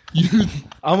 Yeah,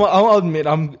 I'll admit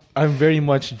I'm very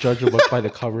much judge a book by the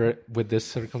cover with this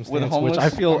circumstance, homeless? which I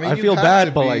feel I mean, you feel have bad,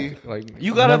 to but be. like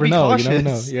You gotta never be know. You never know.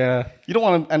 cautious. Yeah, You don't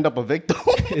want to end up a victim.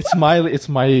 it's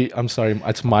my. I'm sorry.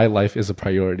 It's my life is a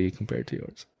priority compared to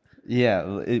yours Yeah,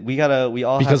 we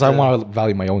all because have I to- want to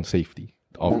value my own safety.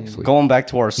 Obviously, going back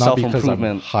to our not self because I'm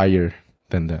improvement. higher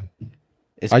than them.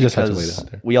 It's I just had to because lay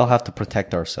that there. we all have to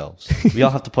protect ourselves. We all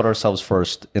have to put ourselves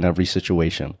first in every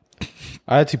situation.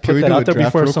 I had to Can put we that do a out there draft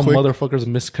before real some quick? motherfuckers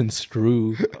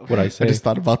misconstrue what I say. I just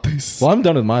thought about this. Well, I'm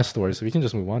done with my story, so we can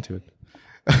just move on to it.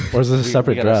 Or is this a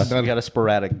separate we draft? got a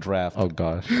sporadic draft. Oh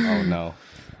gosh. Oh no.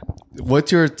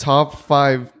 What's your top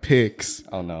 5 picks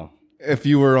Oh no. if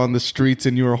you were on the streets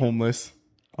and you were homeless?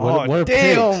 What are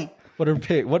damn.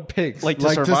 pigs? What pigs? Like to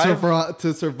Like survive.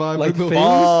 to survive Like in the things?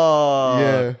 Oh.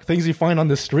 Yeah. Things you find on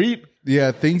the street?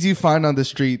 Yeah, things you find on the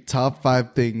street, top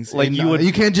 5 things. Like And, you would-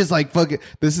 you can't just like fuck it.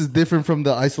 This is different from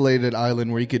the isolated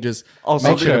island where you could just Also,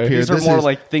 make shit appear. these are This more is-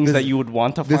 like things this- that you would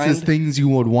want to This find. is things you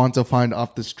would want to find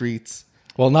off the streets.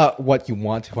 Well, not what you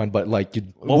want to find, but like you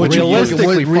would you- realistically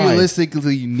what find.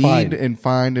 realistically you need Find. and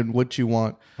find and what you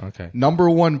want. Okay. Number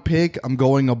 1 pick, I'm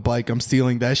going a bike. I'm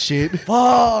stealing that shit.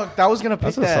 Fuck, that was gonna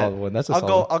pick That's a that. solid one. That's a I'll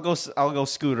solid go. I'll go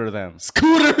scooter then.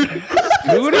 Scooter.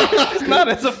 It's not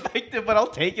as effective, but I'll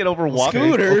take it over walking.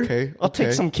 Scooter? Okay. I'll take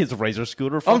okay. some kid's razor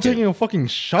scooter. I'm Fuck it. taking a fucking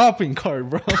shopping cart,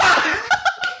 bro.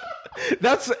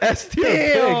 That's S tier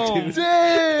Damn. pick, dude.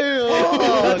 Damn.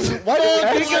 Why did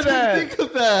Fuck, you think of that? Think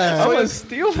of that. I'm gonna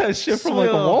steal that shit from like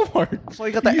a Soyo. Walmart. So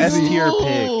you got the S tier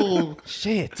pick. Oh,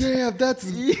 Shit. damn, that's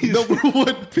number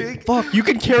 1 pick. Fuck, you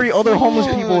can carry other homeless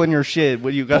people in your shit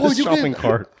when you got Oh, a you shopping can-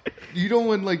 cart. You know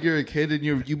when like you're a kid and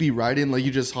you be riding like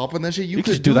you just hop on that shit. You You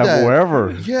could just do that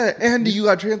wherever. Yeah, and you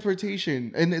got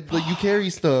transportation and like you carry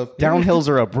stuff. Downhills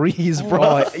are a breeze, bro.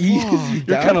 Oh, easy.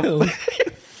 You're kind of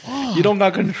You don't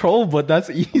got control, but that's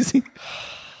easy.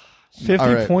 50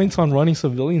 All right. points on running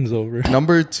civilians over.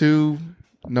 Number two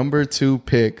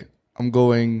pick. I'm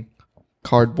going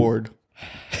cardboard.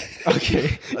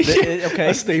 Okay. okay.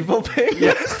 A staple pick?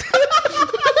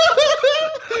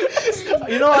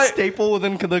 You know, a staple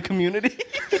within the community.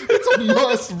 It's a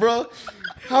must, bro.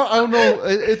 I don't know.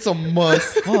 It's a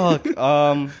must. Fuck.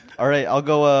 All right, I'll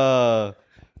go.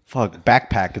 Fuck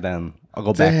backpack then. I'll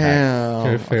go backpack. Damn.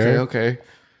 Okay, fair. Okay.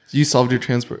 You solved your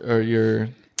transport or your.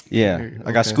 Yeah,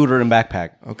 I got Okay. scooter and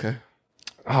backpack. Okay.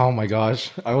 Oh my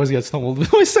gosh. I always get stumbled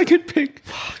with my second pick.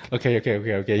 Okay.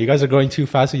 You guys are going too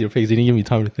fast with your picks. You didn't give me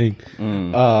time to think.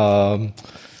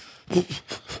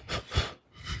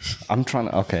 I'm trying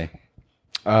to. Okay.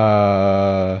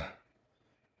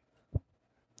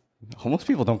 Homeless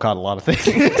people don't got a lot of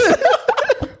things.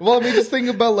 Well, I mean, just think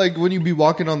about like when you be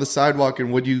walking on the sidewalk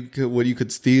and what you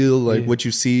could steal, like what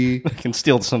you see. I can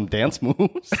steal some dance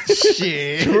moves.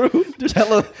 Shit. There's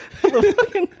hella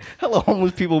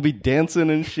homeless people be dancing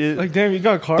and shit. Like, damn, you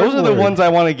got cardboard. Those are the ones I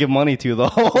want to give money to,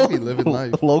 though. Be living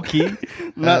life. Low key.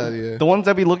 Not, yeah. The ones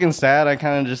that be looking sad, I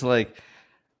kind of just like,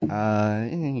 you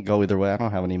can go either way. I don't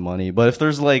have any money. But if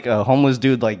there's like a homeless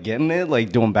dude like getting it,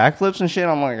 like doing backflips and shit,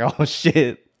 I'm like, oh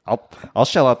shit. I'll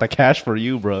shell out the cash for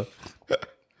you, bro.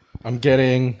 I'm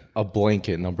getting a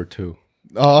blanket number 2.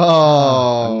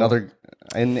 Oh, Another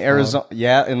in Arizona.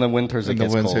 Yeah, in the winters it in the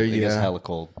gets cold. winter, It gets yeah. hella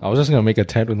cold. I was just gonna make a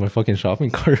tent with my fucking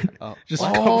shopping cart. Just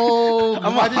I'm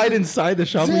gonna hide inside the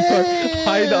shopping cart,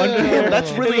 hide under there.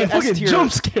 That's really and an fucking S-tier.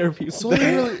 jump scare people. So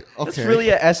really, That's okay. really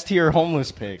a S tier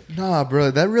homeless pick. Nah,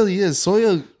 bro, that really is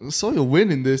Soya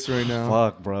winning this right now.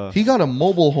 Fuck, bro. He got a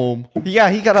mobile home. Yeah,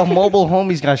 he got a mobile home.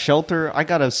 He's got shelter. I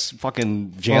got a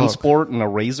fucking JanSport and a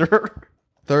razor.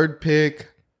 Third pick,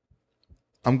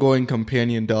 I'm going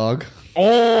companion dog.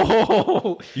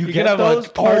 Oh, you can have a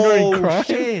partner in crime.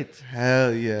 Shit.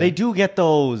 Hell yeah. They do get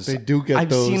those. They do get I've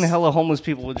those. seen hella homeless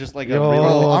people with just like a Yo, really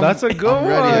Bro, that's a good I'm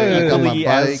ready. I got my ugly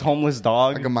bike. ass homeless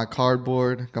dog. I got my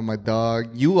cardboard, got my dog.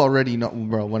 You already know,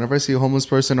 bro. Whenever I see a homeless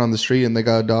person on the street and they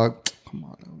got a dog, come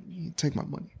on, you take my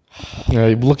money. Yeah,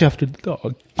 you look after the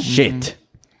dog. Shit.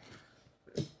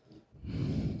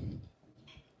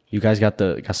 You guys got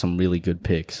some really good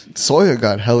picks. Soya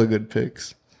got hella good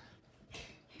picks.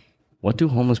 What do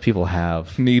homeless people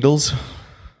have? Needles.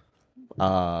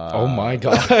 Oh my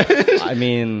god. I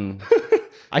mean,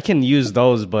 I can use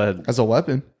those, but As a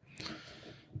weapon.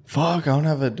 Fuck, I don't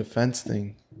have a defense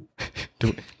thing.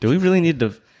 do we really need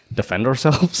to defend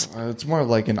ourselves? It's more of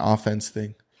like an offense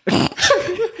thing.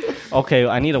 Okay,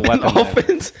 I need a weapon. then.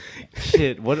 Offense.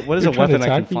 Shit, what is You're a trying to weapon I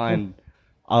can attack people? find?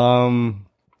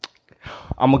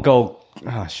 I'm gonna go.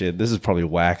 Oh shit, this is probably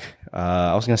whack.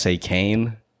 I was gonna say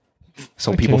cane,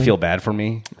 so people cane. feel bad for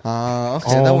me. Okay, Oh,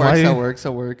 that works. my- That works.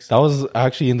 That works. That was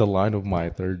actually in the line of my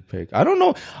third pick. I don't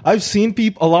know. I've seen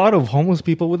a lot of homeless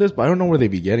people with this, but I don't know where they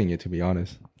be getting it. To be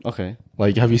honest, Okay.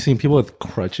 like, have you seen people with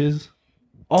crutches?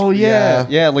 Oh yeah,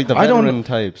 Yeah. like the I don't veteran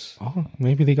types. Oh,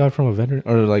 maybe they got it from a veteran,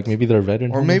 or like maybe they're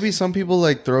veteran. Or homeless. maybe some people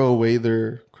like throw away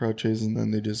their crutches and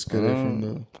then they just get it from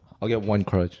the. I'll get one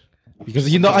crutch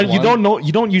because you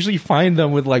don't usually find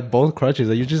them with like both crutches.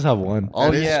 You just have one.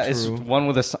 Oh That is yeah, it's true. one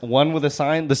with a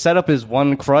sign. The setup is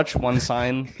one crutch, one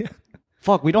sign.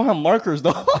 Fuck, we don't have markers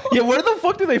though. Yeah, where the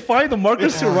fuck do they find the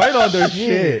markers to write on their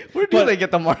shit? Where do they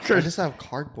get the I markers? just have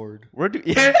cardboard. Where do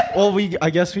yeah? Well, I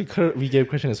guess we gave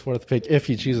Christian his fourth pick if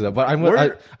he chooses that. But I'm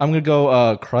Where- gonna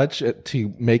go crutch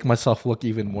to make myself look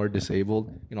even more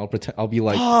disabled. You know, I'll be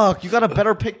like, Fuck, you got a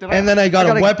better pick than I. and then I got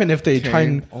got a weapon if they try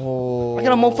and. Oh. I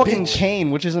got a motherfucking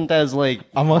chain, which isn't as like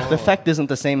the effect isn't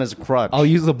the same as a crutch. I'll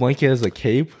use the blanket as a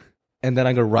cape, and then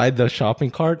I'm gonna ride the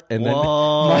shopping cart, and then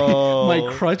Whoa.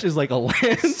 my crutch is like a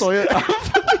lance.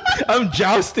 I'm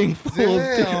jousting fools.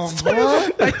 Damn, bro.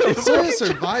 Soya's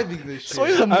surviving this shit.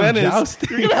 Soy's a I'm menace.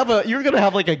 jousting. You're gonna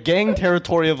have like a gang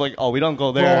territory of like, oh, we don't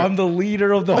go Bro, there. I'm the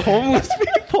leader of the homeless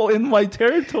people in my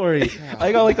territory.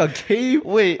 I got like a cape.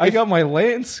 Wait, I got my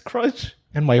lance crutch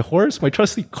and my horse, my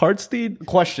trusty cart steed.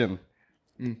 Question: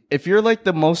 if you're like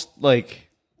the most like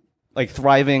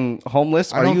thriving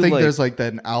homeless, I are don't you think like, there's like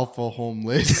that alpha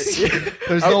homeless.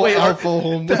 There's no wait, alpha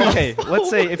homeless. okay, let's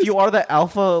say if you are the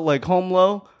alpha like home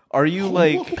low, are you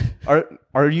like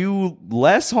are you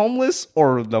less homeless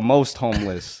or the most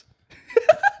homeless?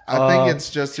 I think it's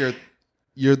just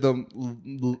you're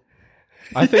the.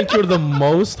 I think you're the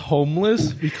most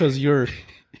homeless because you're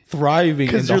thriving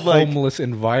in 'Cause the you're like- homeless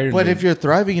environment. But if you're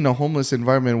thriving in a homeless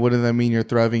environment, wouldn't that mean you're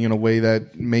thriving in a way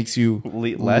that makes you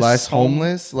Less less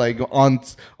homeless? Like on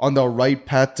the right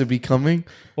path to becoming?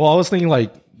 well, I was thinking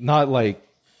like not like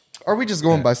Or are we just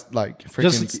going by like freaking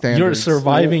just standards? you're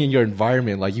surviving in your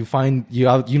environment. Like you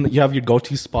have your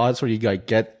go-to spots where you like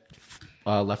get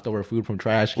leftover food from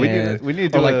trash cans. We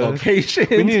need to or do like a- locations.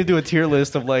 We need to do a tier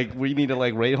list of like we need to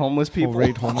like rate homeless people.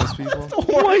 Rate homeless people.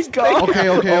 Oh my god! Okay.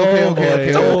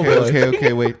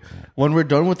 Wait. When we're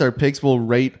done with our picks,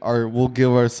 we'll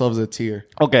give ourselves a tier.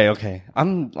 Okay.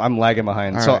 I'm lagging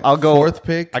behind. All so right, I'll go fourth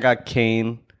pick. I got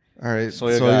Kane. All right.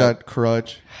 Soya So we got- got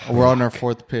Crutch. We're on our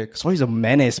fourth pick. So he's a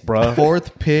menace, bro.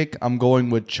 Fourth pick, I'm going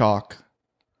with Chalk.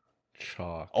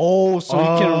 Chalk. Oh, so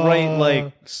you can write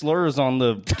like slurs on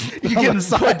the You can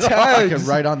put I tags. could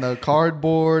write on the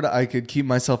cardboard. I could keep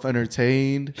myself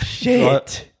entertained.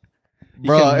 shit. You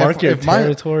Bro, can mark your if my-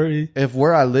 territory. If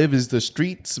where I live is the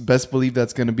streets, best believe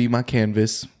that's going to be my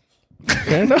canvas.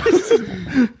 Fair enough.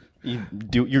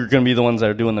 You're gonna be the ones that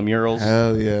are doing the murals.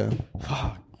 Hell yeah.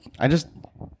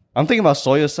 I'm thinking about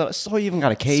Soya. Soya even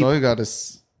got a cape. So you got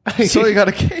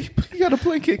a cape. You got a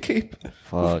blanket cape.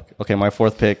 Fuck. Okay, my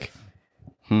fourth pick.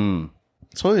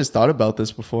 Soya's thought about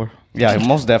this before. Yeah,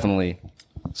 most definitely.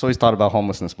 Soya's thought about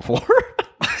homelessness before.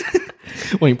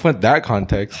 When you put that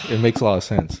context, it makes a lot of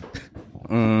sense.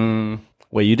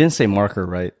 Wait, you didn't say marker,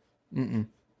 right?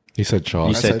 He said chalk.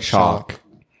 You said chalk.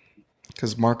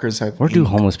 Because markers have Where do ink,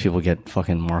 homeless people get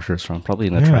fucking markers from? Probably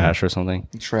in the trash or something.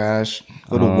 trash.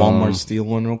 Go to Walmart, steal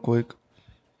one real quick.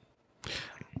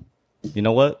 You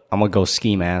know what? I'm gonna go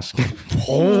ski mask.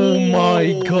 Oh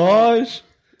my gosh.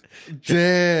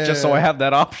 Damn. Just so I have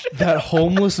that option. That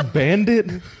homeless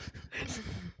bandit.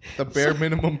 the bare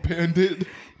minimum bandit.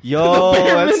 Yo,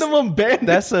 Minimum bandit.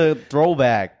 that's a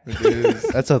throwback. It is.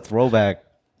 That's a throwback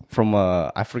from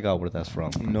I forgot where that's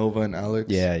from. Nova and Alex.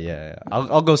 Yeah.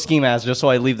 I'll go ski mask just so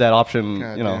I leave that option.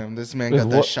 God you know, damn, this man With got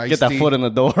that what- shiesty. get that foot in the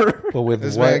door. But with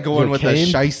This what? man going Your with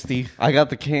cane? that shiesty. I got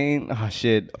the cane. Oh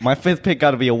shit! My fifth pick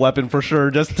got to be a weapon for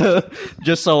sure. Just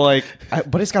so like,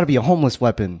 but it's got to be a homeless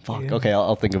weapon. Fuck. Yeah. Okay,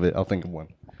 I'll think of it. I'll think of one.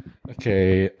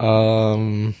 Okay.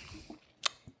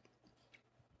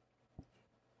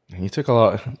 You took a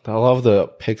lot. A lot of the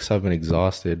picks have been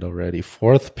exhausted already.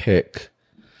 Fourth pick.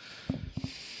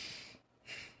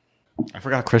 I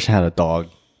forgot Christian had a dog.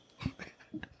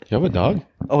 You have a dog?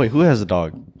 Oh wait, who has a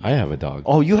dog? I have a dog.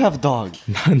 Oh, you have a dog.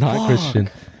 Not Christian.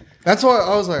 That's why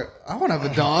I was like, I want to have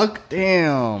a dog.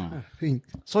 Damn.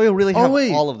 So you really have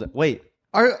wait. all of them. Wait.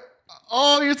 You're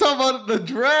talking about the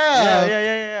draft.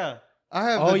 Yeah. I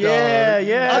have Oh, the yeah, dog.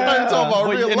 yeah. I thought you were talking about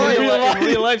Wait, real in life.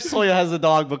 real life, Soya has a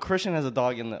dog, but Christian has a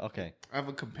dog in the. Okay, I have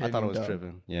a I companion thought it was dog.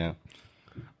 tripping. Yeah.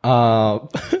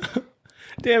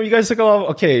 Damn, you guys took a lot.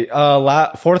 Okay,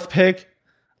 fourth pick.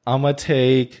 I'm gonna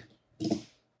take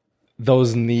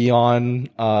those neon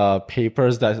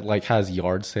papers that like has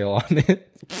yard sale on it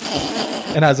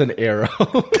and has an arrow.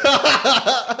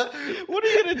 What are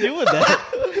you gonna do with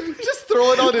that? Just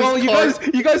throw it on his Well,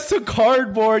 cart. you guys took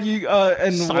cardboard,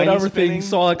 and Sign whatever spinning? thing.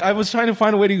 So like, I was trying to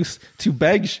find a way to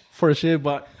beg for shit,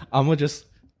 but I'm gonna just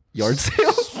yard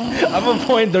sale. I'm a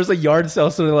point. There's a yard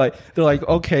sale, so they're like,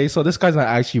 okay, so this guy's not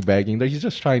actually begging. He's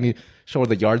just trying to show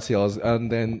the yard sales, and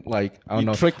then like I don't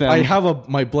know. trick them. I have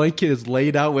my blanket is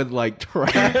laid out with like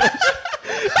trash.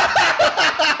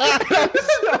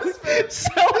 This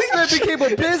man became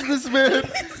a businessman.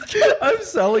 I'm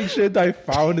selling shit that I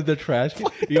found in the trash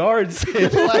yard sale.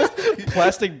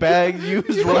 Plastic bag,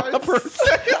 used wrapper,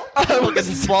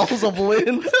 fucking balls of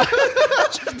lint.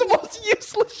 Just the most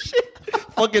useless shit.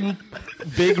 Fucking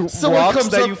big rocks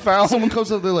that you found. Someone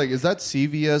comes up, they're like, "Is that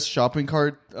CVS shopping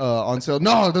cart on sale?"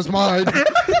 No, that's mine.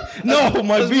 No,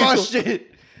 my That's vehicle. my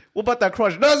shit. What about that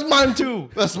crush? That's mine too.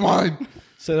 That's mine.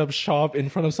 Set up shop in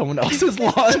front of someone else's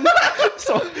lawn.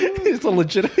 So it's a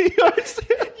legitimate yard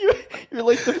sale. You're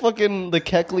like the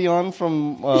Kekleon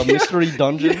from Mystery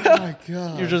Dungeon. Oh my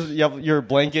god. You have your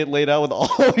blanket laid out with all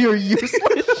your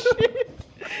useless shit.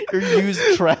 Your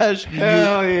used trash.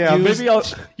 Hell yeah. Maybe I'll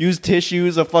use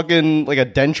tissues, a fucking like a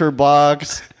denture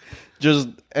box, just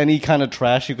any kind of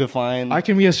trash you could find. I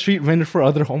can be a street vendor for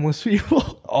other homeless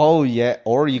people. Oh yeah,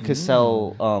 or you could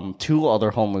sell to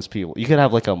other homeless people. You could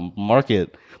have like a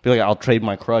market. Be like, I'll trade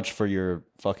my crutch for your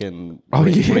fucking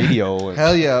radio. And,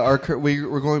 Hell yeah,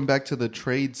 we're going back to the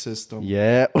trade system.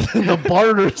 yeah, the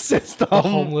barter system. The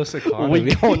homeless economy.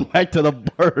 We going back to the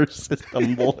barter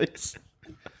system, boys.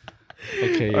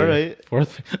 Okay. All right.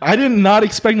 Fourth. I did not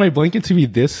expect my blanket to be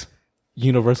this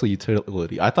universal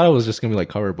utility. I thought it was just gonna be like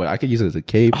covered, but I could use it as a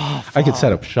cape. I could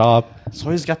set up shop.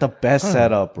 So he's got the best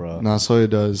setup, bro. Nah, so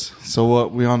it does. So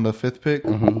what? We on the fifth pick?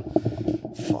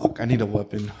 Fuck, I need a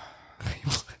weapon.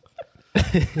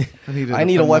 I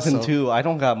need a weapon too. I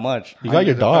don't got much. You got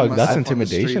your dog. That's That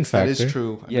intimidation factor. That is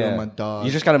true. I Yeah, my dog.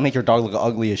 you just got to make your dog look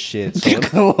ugly as shit, so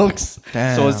it looks.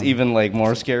 So it's even like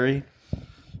more scary.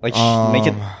 Like make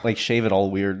it like shave it all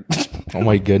weird. Oh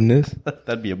my goodness.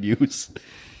 That'd be abuse.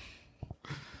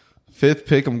 Fifth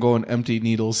pick. I'm going empty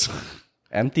needles.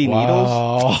 Empty needles.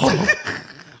 Wow.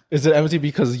 Is it empty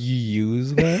because you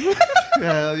use them?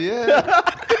 Hell yeah.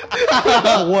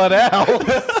 What else?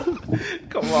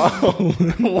 Come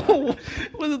on.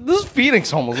 This is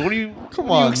Phoenix homeless. What do you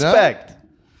on, expect?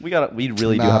 We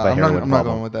really do have a heroin I'm not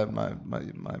problem. going with that.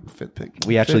 My fifth pick.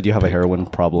 We actually do have a heroin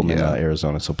problem in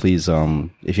Arizona. So please,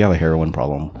 if you have a heroin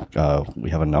problem, we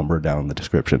have a number down in the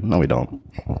description. No, we don't.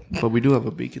 But we do have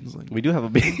a Beacons link. We do have a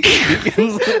big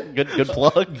good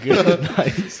plug. Good,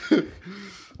 nice.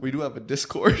 We do have a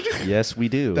Discord Yes, we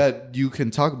do. that you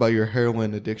can talk about your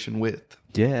heroin addiction with.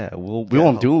 Yeah, we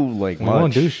won't do like We much.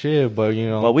 won't do shit, but you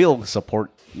know. But we'll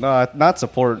support. No, not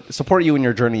support you in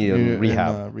your journey in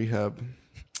rehab. Rehab.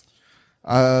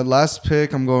 Last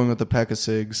pick. I'm going with the pack of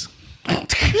cigs.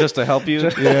 Just to help you.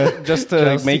 Yeah. Just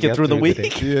to make it get through the through the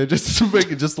week. Yeah, just to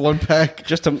make it just one pack.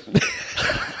 Just to.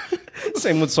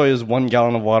 Same with Soya's 1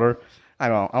 gallon of water. I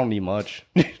don't need much.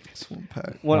 Just one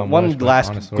pack. One much, but last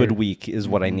honest good word. week is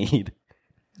what I need.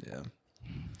 Yeah.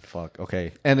 Fuck.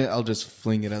 Okay. And I'll just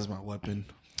fling it as my weapon.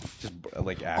 Just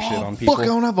like ash it on Fuck! people. I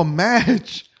don't have a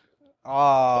match.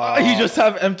 You just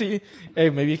have empty. Hey,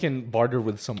 maybe you can barter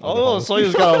with some. Oh,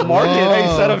 Soyo's got a market. Hey,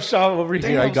 set up shop over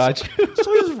here. I got you.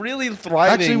 Soyo's really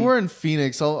thriving. Actually, we're in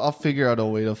Phoenix. I'll figure out a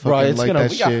way to fucking Bro, it's light gonna-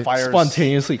 that we got shit. fire.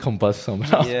 Spontaneously combust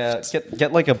somehow. Yeah,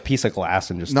 get like a piece of glass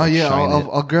and just No, like, yeah, shine it.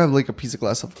 I'll grab like a piece of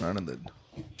glass off the ground and then.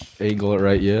 Angle it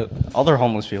right, yeah. Other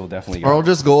homeless people definitely. Or I'll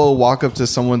just go walk up to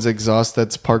someone's exhaust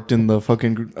that's parked in the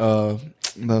fucking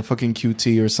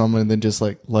QT or something, and then just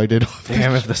like light it off.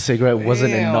 Damn, if the cigarette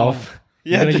wasn't Damn. enough,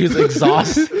 Yeah, you're gonna use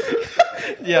exhaust.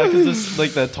 Yeah, because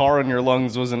like the tar in your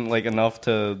lungs wasn't like enough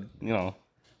to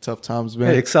Tough times, Hey,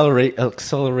 man. accelerate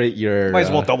your. Might as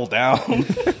well double down.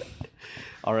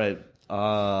 All right.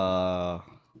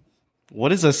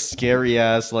 What is a scary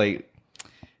ass like?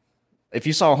 If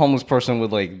you saw a homeless person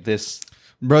with like this,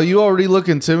 Bro, you already look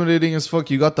intimidating as fuck.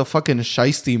 You got the fucking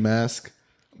shiesty mask.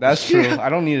 that's true. I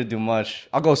don't need to do much.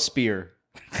 I'll go spear.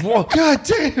 Whoa, god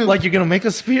damn! Like you're gonna make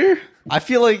a spear? I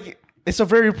feel like it's a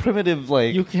very primitive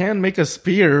like. You can make a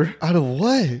spear. out of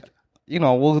what?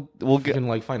 We'll You get can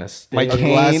like find a stick. my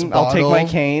glass cane. I'll take my bottle.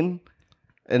 cane,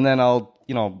 and then I'll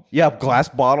glass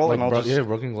bottle, like and I'll just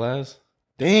broken glass.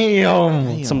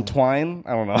 Damn. some twine.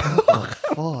 I don't know.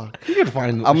 Fuck. You can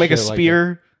find. I'll make a shit like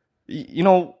spear.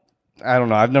 I don't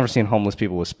know. I've never seen homeless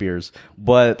people with spears,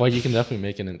 but that. But you can definitely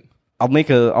make it. I'll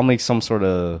make some sort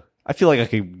of. I feel like I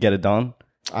could get it done.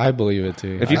 I believe it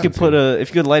too. If you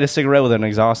could light a cigarette with an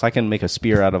exhaust, I can make a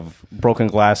spear out of broken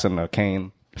glass and a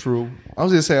cane. True. I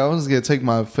was gonna say I was gonna take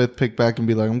my fifth pick back and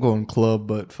be like, I'm going club,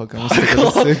 but fuck, I'm gonna stick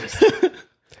with a six.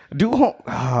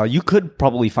 You could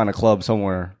probably find a club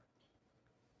somewhere.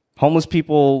 Homeless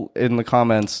people in the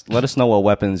comments, let us know what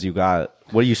weapons you got.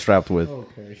 What are you strapped with?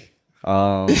 Okay.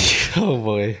 Um, Oh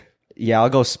boy. yeah, I'll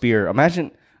go spear.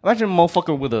 Imagine a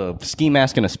motherfucker with a ski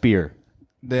mask and a spear.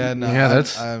 Yeah, no, Yeah,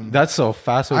 I'm- that's so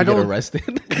fast when I you get don't-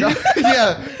 arrested.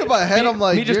 yeah. In my head, I'm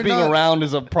like, Me just you're being not, around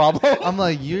is a problem. I'm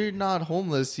like, you're not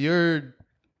homeless. You're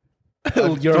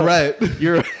You're a- threat.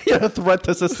 You're a threat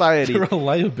to society. You're a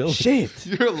liability. Shit.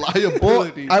 You're a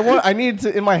liability. I need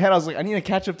to in my head. I was like, I need to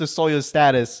catch up to Soyo's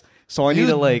status. So I need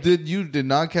to like. you did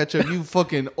not catch up. You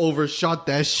fucking overshot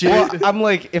that shit. Well, I'm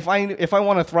like, if I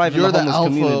want to thrive you're in the the homeless alpha.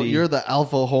 community, You're the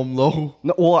alpha home low.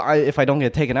 no, well, if I don't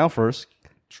get taken out first,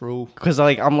 True. because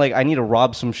I'm like, I need to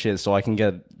rob some shit so I can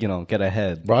get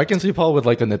ahead. Bro, I can see Paul with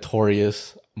like a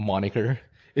notorious moniker.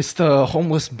 It's the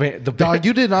homeless band. The Dog, band.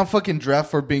 you did not fucking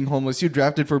draft for being homeless. You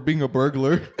drafted for being a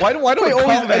burglar. Why do I always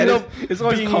combat end is- up? it's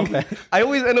always being- combat. I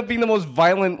always end up being the most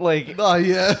violent like Oh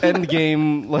yeah. end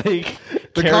game like.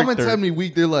 The character. comments had me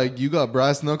weak. They're like, you got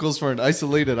brass knuckles for an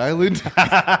isolated island.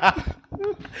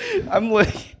 I'm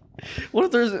like, what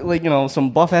if there's like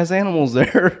some buff ass animals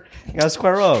there? You gotta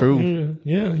square up. True.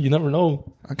 Yeah, you never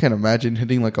know. I can't imagine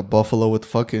hitting like a buffalo with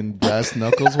fucking brass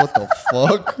knuckles. What the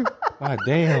fuck? God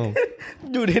damn.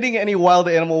 Dude, hitting any wild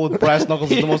animal with brass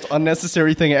knuckles is the most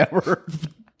unnecessary thing ever.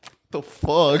 The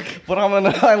fuck? But I'm on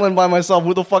an island by myself.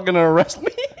 Who the fuck gonna arrest me?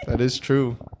 That is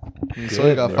true. So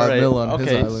he got 5 mil on his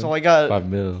Okay, island. so I got. 5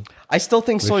 mil. I still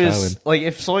think Soya's island? like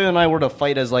if Soya and I were to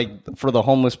fight as like for the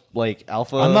homeless like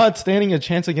alpha. I'm not standing a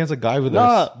chance against a guy with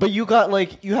Nah, this. but you got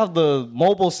like you have the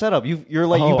mobile setup. You're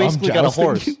like Oh, you I'm basically got a jousting?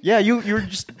 horse. Yeah, you're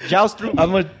just joust through.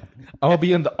 I'm gonna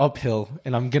be in the uphill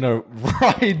and I'm gonna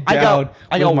ride I down.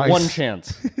 got with my one s-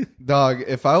 chance. Dog,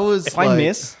 if I was If I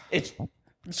miss, it's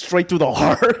straight through the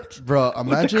heart. bro,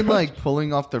 imagine like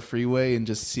pulling off the freeway and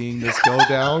just seeing this go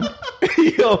down.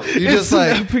 Yo, You it's just an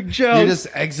like epic joust. you're just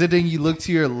exiting. You look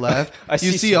to your left. I you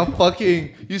see see a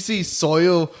fucking. You see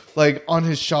Soyo like on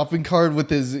his shopping cart with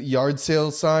his yard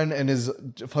sale sign and his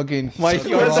fucking My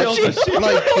yard sale sign.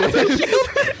 like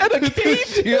And a cape.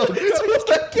 shield.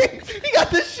 He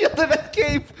got the shield and a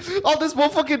cape. All this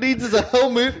motherfucker needs is a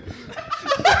helmet.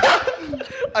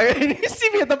 You see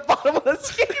me at the bottom of the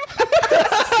scheme.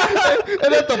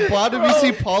 And at the bottom, you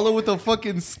see Paula with a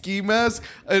fucking ski mask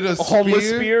and a Homeless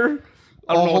spear.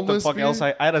 I don't A know what the homeless fuck spear? else.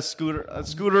 I had a scooter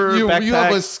You backpack.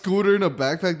 have a scooter and a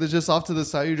backpack that's just off to the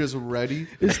side. You're just ready.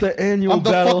 It's the annual I'm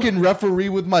the battle fucking referee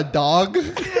with my dog.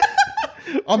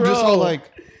 I'm just all like,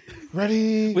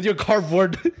 ready. with your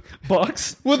cardboard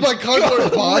box. With my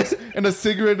cardboard box and a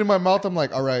cigarette in my mouth. I'm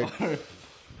like, all right.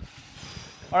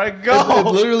 All right, It'd go.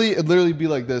 literally be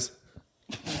like this.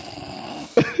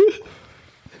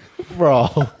 Bro.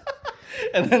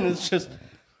 And then it's just.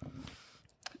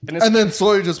 And And then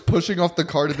Sawyer just pushing off the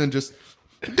cart and then just.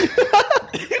 it's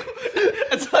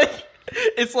like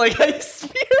I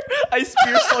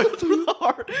spear Soya through the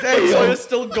heart. But Soya's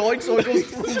still going, so it goes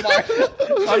through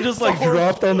mine. I'm just like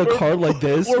dropped on the card like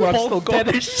this. We're while I'm both still dead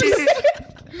going. as shit.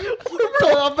 We're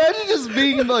Imagine just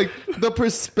being like the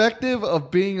perspective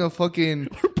of being a fucking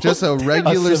just a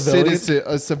regular citizen,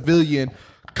 a civilian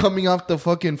coming off the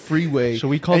fucking freeway. Should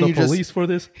we call the police for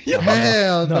this?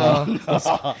 Hell no.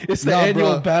 It's the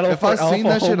annual battle. If I seen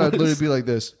that shit, I'd literally be like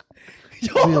this.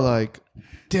 I'd be like,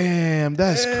 damn,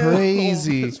 that's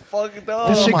crazy. That's fucked up.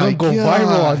 This shit my gonna go God.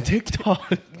 viral on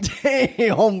TikTok.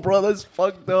 Damn, bro, that's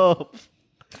fucked up.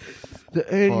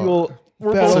 The annual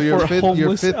So battle your for fifth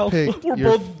homeless pick. alpha. We're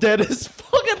your- both dead as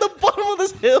fuck at the bottom of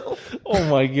this hill. Oh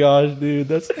my gosh, dude,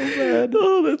 that's so bad.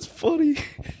 Oh, that's funny.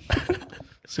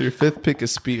 So your fifth pick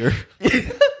is Spear.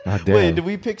 God Wait, did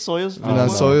we pick Soyo's? Now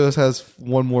Soyos has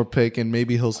one more pick, and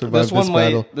maybe he'll survive this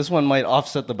battle. This one might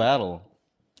offset the battle.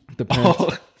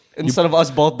 Depends. Instead of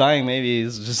us both dying, maybe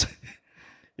it's just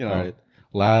you know. All right,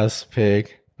 last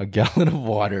pick, a gallon of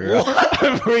water.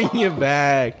 I'm bringing it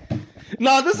back.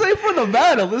 No, this ain't for the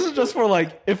battle. This is just for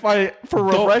like for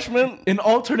refreshment. An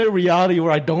alternate reality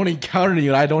where I don't encounter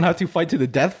you and I don't have to fight to the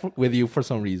death with you for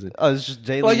some reason. It's just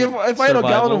daily. Like if I had a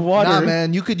gallon of water, Nah,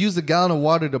 man, you could use a gallon of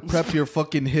water to prep your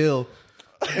fucking hill,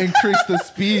 increase the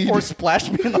speed. or splash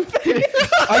me in the face.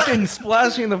 I can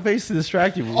splash you in the face to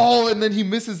distract you. Oh, and then he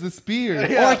misses the spear.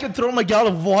 Or I can throw my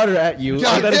gallon of water at you.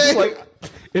 God And then it's dang. like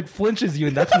it flinches you,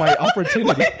 and that's my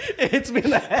opportunity. It hits me in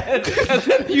the head, and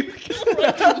then you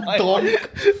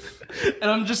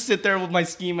and I'm just sit there with my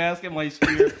ski mask and my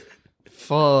spear.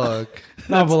 Fuck.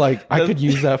 No, but like I could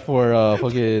use that for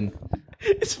fucking.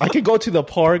 I could go to the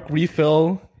park,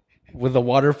 refill with the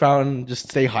water fountain, just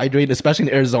stay hydrated, especially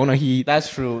in Arizona heat. That's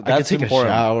true. I could That's take important.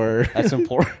 a shower. That's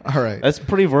important. All right. That's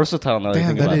pretty versatile now.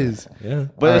 Damn, that that you think is. about it. Yeah.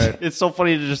 But All right. it's so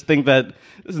funny to just think that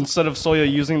instead of Soyo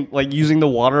using the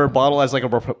water bottle as like a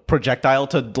projectile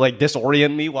to like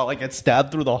disorient me while I get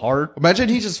stabbed through the heart. Imagine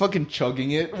he's just fucking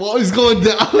chugging it while he's going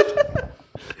down.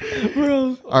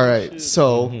 Bro. All right.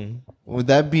 So, with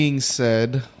that being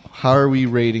said, how are we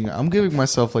rating? I'm giving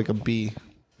myself like a B.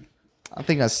 I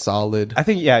think that's solid. I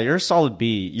think you're a solid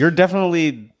B. You're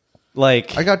definitely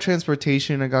like I got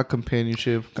transportation. I got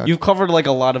companionship. Got you've covered like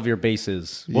a lot of your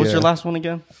bases. What was Yeah. your last one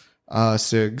again?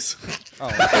 SIGs.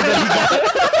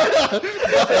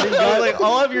 Like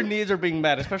all of your needs are being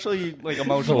met, especially like The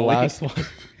emotionally. last one.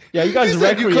 Yeah, you guys You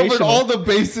said you covered recreational. all the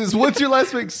bases. What's your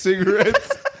last pick?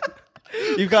 Cigarettes.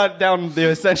 You got down the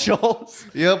essentials.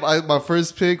 Yep. My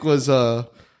first pick was Like-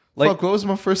 fuck. What was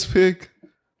my first pick?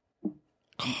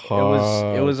 It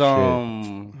was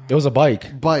It was a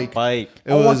bike. Bike. bike.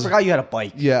 It I was- forgot you had a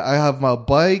bike. Yeah, I have my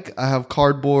bike. I have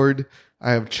cardboard.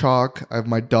 I have chalk. I have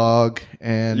my dog,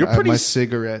 and You're I have pretty my s-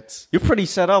 cigarettes. You're pretty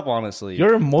set up, honestly.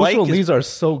 Your emotional Bike is- needs are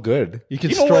so good. You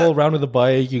can You know stroll what? around with a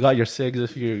bike. You got your cigs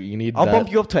if you need I'll that.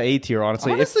 bump you up to A tier,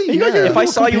 honestly. Honestly, if, yeah. if I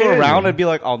saw you Companion. around, I'd be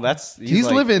like, oh, He's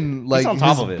like- living like on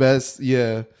top his of it. best.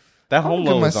 Yeah, That home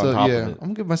low is on top yeah. of it. I'm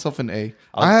gonna give myself an A.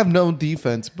 I have no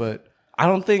defense, but I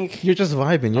don't think You're just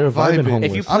vibing. You're vibing vibing.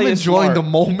 homeless. If you I'm play it enjoying smart. the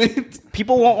moment.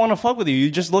 people won't want to fuck with you.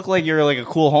 You just look like you're like a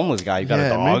cool homeless guy. You got a Yeah,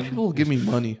 dog. maybe people will give me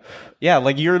money. Yeah,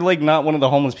 like you're like not one of the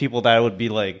homeless people that would be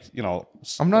like,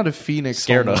 I'm not a Phoenix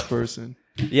Scared homeless of. person.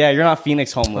 yeah, you're not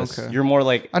Phoenix homeless. Okay. You're more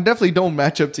like, I definitely don't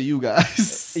match up to you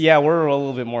guys. yeah, we're a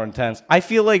little bit more intense. I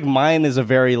feel like mine is a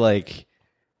very like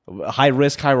high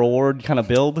risk, high reward kind of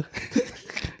build.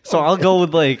 So I'll go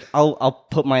with like I'll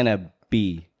put mine at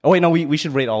B. Oh wait, no, we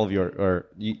should rate all of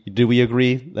do we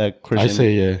agree that Christian I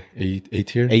say A tier. A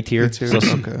tier? A tier, So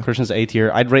okay. Christian's A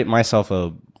tier. I'd rate myself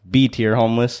a B tier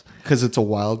homeless Because it's a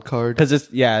wild card. because it's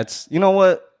you know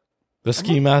what. The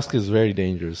ski mask is very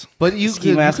dangerous. But you Ski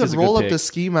could, mask you is could a good roll up pick. the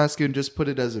ski mask and just put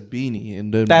it as a beanie,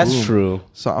 and then That's boom. true.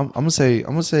 So I'm gonna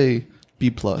say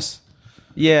B plus.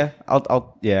 Yeah,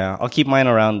 I'll keep mine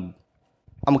around.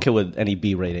 I'm okay with any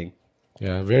B rating.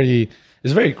 Yeah,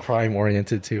 it's very crime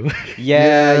oriented too.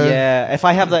 Yeah. If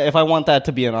I want that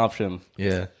to be an option,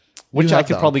 yeah. which You I have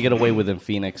could the probably get away with in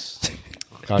Phoenix.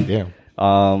 God damn.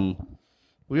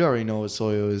 We already know what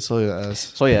Soyo is. Soyo S.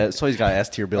 So yeah, so he's got S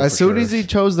tier build. As for soon sure. as he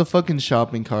chose the fucking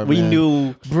shopping cart, we man.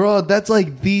 knew, Bro, that's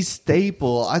like the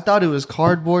staple. I thought it was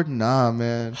cardboard. Nah,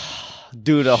 man.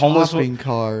 dude, a homeless. Shopping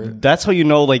cart. That's how you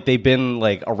know, like they've been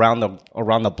like around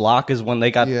the block is when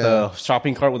they got Yeah. the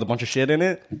shopping cart with a bunch of shit in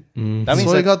it. That means So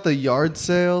he that got the yard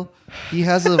sale. He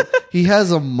has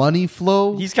a money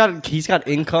flow. he's got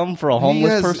income for a He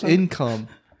homeless has person. income.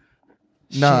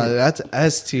 Nah, that's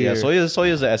S tier. Yeah, so he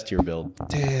has an S tier build.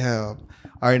 Damn.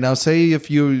 All right, now say if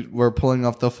you were pulling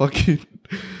off the fucking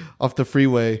off the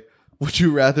freeway, would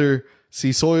you rather see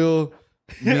Soyo?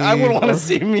 I would want or- to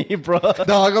see me, bro.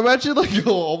 Dog, imagine like a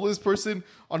homeless person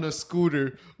on a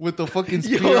scooter with the fucking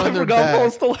spear on their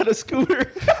back. still had a scooter.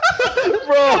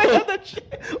 Bro.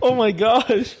 Oh my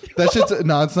gosh. That shit's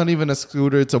no, it's not even a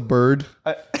scooter. It's a bird.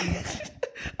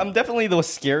 I'm definitely the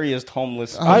scariest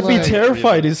homeless. I'd be like-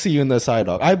 terrified to see you in the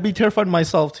sidewalk. I'd be terrified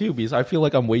myself too because I feel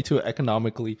like I'm way too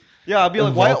economically. Yeah, I'd be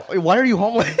like, why are you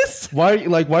homeless? Why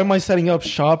am I setting up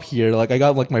shop here? Like I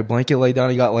got like my blanket laid down.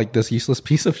 I got like this useless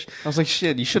piece of. I was like,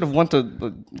 shit, you should have went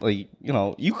to like, you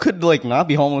know, you could like not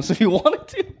be homeless if you wanted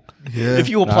to. Yeah. If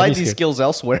you I'd applied be these scared. skills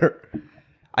elsewhere.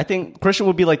 I think Christian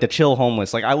would be like the chill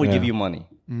homeless. Like I would give you money.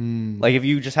 Like if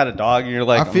you just had a dog and you're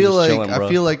like, I feel I'm just like chilling, bro. I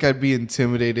feel like I'd be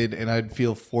intimidated and I'd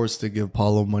feel forced to give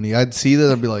Paulo money. I'd see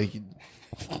that and be like,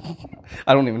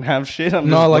 I don't even have shit. I'm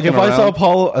No, just like if looking I saw around.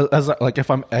 Paulo as like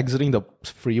if I'm exiting the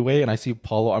freeway and I see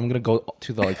Paulo, I'm gonna go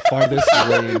to the like farthest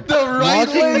lane. the right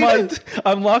lane.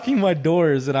 I'm locking my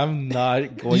doors and I'm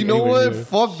not going. You know anywhere what? near.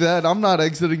 Fuck that. I'm not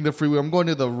exiting the freeway. I'm going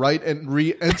to the right and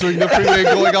re-entering the freeway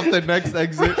and going off the next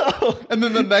exit. And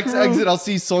then the next exit, I'll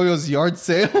see Soyo's yard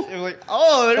sale. You're like,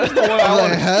 oh, there's the one I I'm like,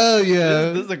 want. hell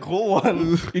yeah. This is a cool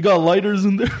one. You got lighters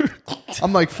in there.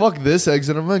 I'm like, fuck this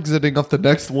exit. I'm exiting off the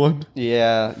next one.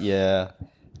 Yeah.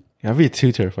 I'd be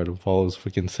too terrified of Paulo's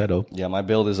freaking setup. Yeah, my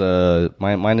build is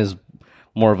mine is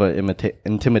more of a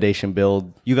intimidation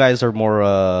build. You guys are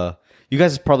more you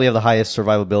guys probably have the highest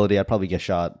survivability. I'd probably get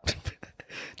shot.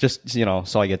 Just, you know,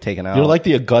 so I get taken out. You're like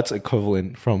the Guts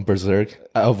equivalent from Berserk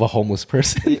of a homeless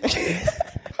person.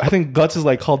 I think Guts is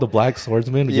like called the Black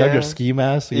Swordsman. You have Yeah. your ski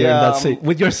mask. Yeah,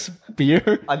 With your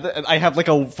spear. I have like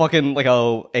a fucking like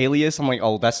a alias. I'm like,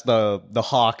 oh, that's the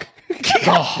hawk.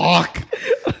 The hawk.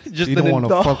 Just You don't want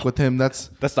to fuck with him. That's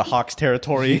the hawk's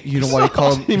territory. you know why you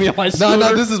call him. You mean my No,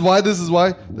 sword? this is why.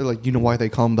 They're like, you know why they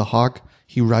call him the hawk?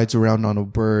 He rides around on a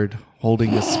bird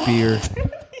holding a spear.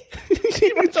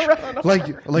 like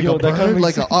Yo, a that kinda bird,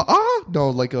 makes like no,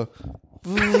 like a.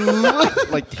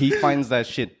 Like he finds that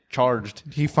shit charged.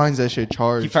 He finds that shit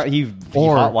charged. He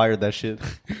Or- hotwired that shit.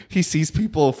 He sees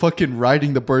people fucking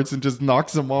riding the birds and just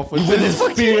knocks them off with With his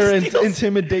his spear and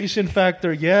intimidation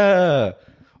factor. Yeah.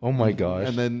 Oh my gosh.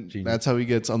 and then Genius. that's how he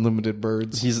gets unlimited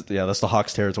birds. That's the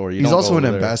hawk's territory. You He's don't also go an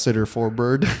over there. ambassador for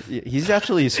bird. Yeah, he's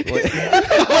actually he's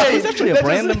actually a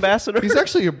brand ambassador. He's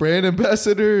actually a brand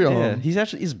ambassador. yeah, he's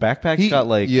actually his backpack's he- got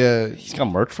like yeah. he's got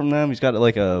merch from them. He's got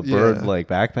like a bird Yeah. like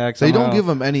backpack. They don't somehow. give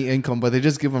him any income, but they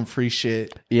just give him free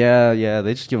shit. Yeah,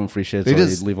 they just give him free shit. They So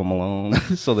just- they leave him alone.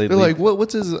 So they They're leave- like,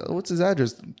 what's his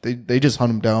address? They just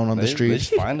hunt him down on the they street.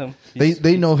 just find him.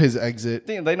 They know his exit.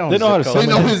 They know They his know how zip to codes.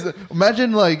 They summon know him. his.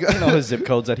 Imagine like They know his zip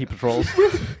codes that he patrols.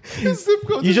 his zip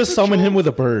code. You just summon him with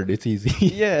a bird. It's easy.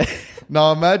 Yeah.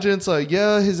 No, imagine it's like,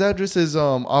 yeah, his address is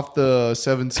off the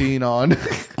 17 on.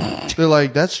 They're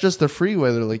like, that's just the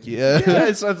freeway. They're like, yeah. Yeah,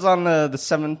 it's on the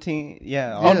 17th.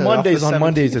 Yeah, on Yeah, Mondays, off the on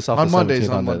Mondays, it's off on the Mondays,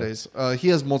 17th on the- Mondays. He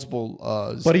has multiple.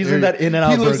 But he's in that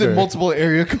In-N-Out He lives in burger. multiple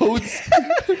area codes.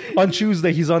 On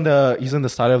Tuesday, he's on the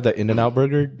side of the In-N-Out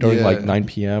burger during Yeah. like 9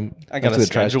 p.m. I got Next a to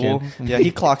the trash schedule. can. Yeah,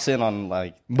 he clocks in on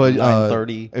like But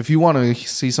 9:30. if you want to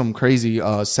see some crazy,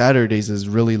 Saturdays is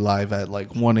really live at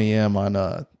like 1 a.m.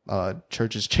 on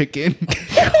Church's Chicken.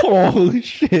 Holy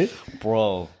shit!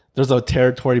 Bro. There's a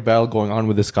territory battle going on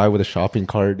with this guy with a shopping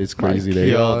cart. It's crazy. There.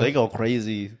 Yo, they go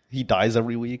crazy. He dies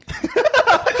every week.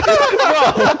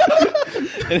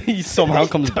 And he somehow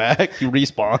comes back. He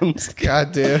respawns.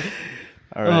 God damn.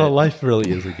 All right. Oh, life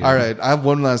really is a game. All right, I have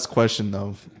one last question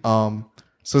though.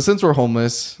 So since we're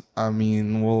homeless, I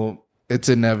mean, it's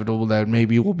inevitable that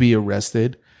maybe we'll be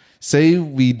arrested. Say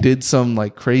we did some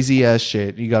like crazy ass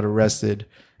shit, you got arrested,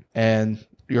 and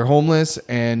you're homeless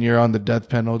and you're on the death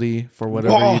penalty for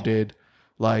whatever Whoa. you did.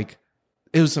 Like,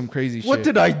 it was some crazy shit. What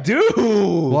did I do?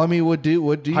 Well, I mean, what do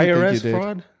you think IRS you did?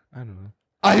 fraud? I don't know.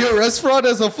 IRS fraud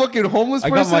as a fucking homeless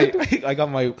person? I got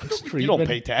my. You don't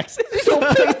pay taxes. You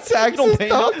don't pay taxes. don't pay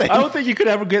dog. nothing. I don't think you could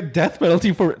ever get death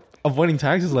penalty for avoiding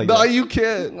taxes like No, that. you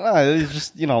can't. Nah, it's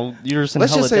just, you're just in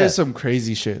Let's hella just say debt. it's some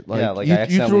crazy shit. Like, Yeah, like you I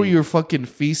threw accidentally- your fucking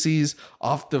feces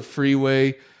off the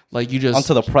freeway. Like you just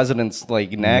onto the president's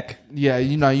like neck. yeah,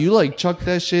 you like chucked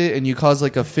that shit and you caused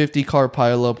like a 50 car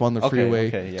pile up on the freeway.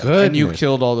 Okay, yeah. Good. And you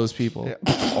killed all those people.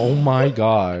 Oh my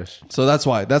gosh. So that's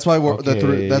why we're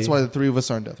Okay. that's why the three of us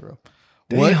are on death row.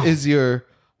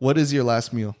 What is your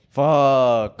last meal?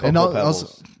 Fuck. Cocoa And Pebbles.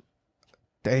 also,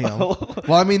 damn.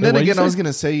 Well, I mean, then Wait, what again, you I was say?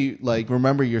 gonna say like,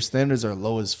 remember your standards are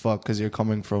low as fuck because you're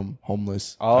coming from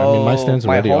homeless. Oh, mean, my stands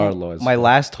my already home- are low as My fuck.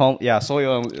 last home, yeah,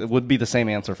 Soyo would be the same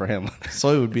answer for him. So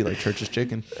it would be like Church's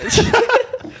Chicken.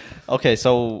 Okay,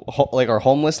 so like our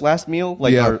homeless last meal,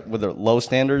 like Yeah. with our low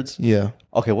standards. Yeah.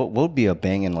 Okay, what would be a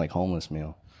banging like homeless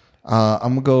meal?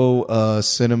 I'm gonna go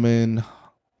cinnamon.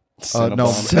 No,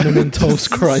 Cinnamon Toast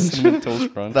Crunch. Cinnamon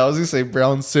toast crunch. I was gonna say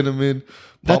brown cinnamon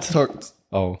Pop Tarts.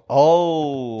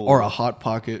 Oh, or a hot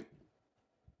pocket.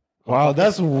 wow,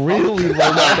 that's really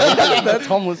low. That's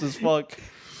homeless as fuck.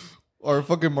 Or a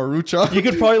fucking marucha. You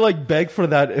could probably like beg for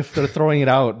that if they're throwing it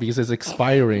out because it's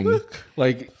expiring.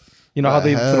 Like, you know how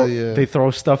Hell yeah. they throw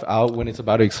stuff out when it's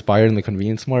about to expire in the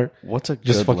convenience mart. What's a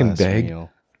Just good fucking last beg. meal?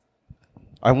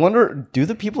 I wonder, do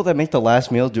the people that make the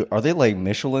last meal, are they like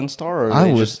Michelin star or are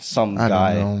they just some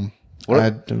guy? Don't know. What- I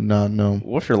do not know.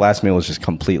 What if your last meal was just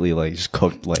completely like just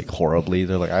cooked like horribly?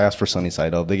 They're like, I asked for sunny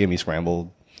side up. They gave me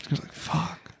scrambled. You're like,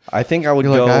 fuck. I think I would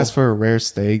You're go. like, I asked for a rare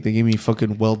steak. They gave me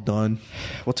fucking well done.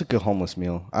 What's a good homeless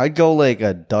meal? I'd go like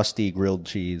a dusty grilled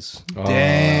cheese.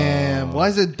 Damn. Why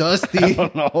is it dusty?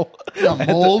 No, Got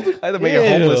mold? I had to make it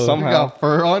homeless Ew. You somehow. got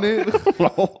fur on it?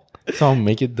 No. So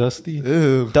make it dusty.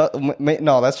 Ew.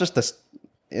 No, that's just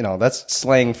that's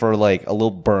slang for like a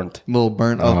little burnt. Little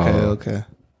burnt. Okay.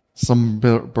 Some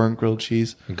burnt grilled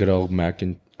cheese. Good old mac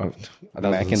and Mac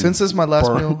and- Since this is my last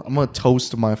burnt. meal, I'm gonna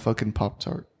toast my fucking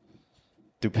Pop-Tart.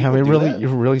 Do yeah, people we do really that? you're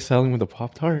really selling with a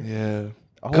Pop-Tart? Yeah.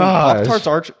 Oh, Gosh.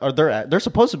 Pop-Tarts are they're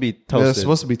supposed to be toasted. They're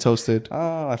supposed to be toasted.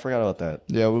 Oh, I forgot about that.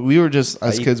 Yeah, we were just,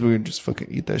 as eat- kids, we would just fucking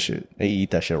eat that shit. They eat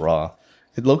that shit raw.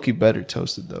 It low-key better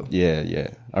toasted, though. Yeah.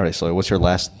 All right, so what's your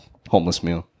last homeless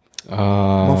meal?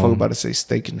 Motherfucker about to say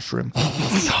steak and shrimp.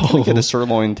 Get a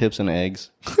sirloin, tips, and eggs.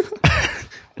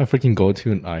 I freaking go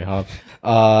to an IHOP.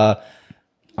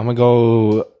 I'm gonna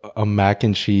go a mac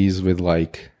and cheese with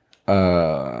like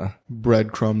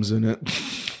Breadcrumbs in it.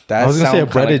 That I was gonna say a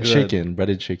sound kinda breaded good. chicken.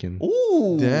 Breaded chicken.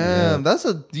 Ooh, Damn, that's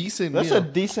a decent that's meal. a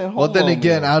decent. Well, then homo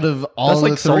again, meal. out of all That's the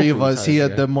like soul three of food us, he type, had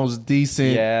yeah. the most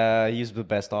decent. yeah, he's the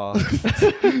best off.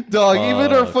 Dog,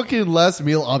 even our fucking last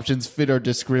meal options fit our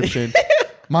description.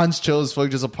 Mine's chill as fuck,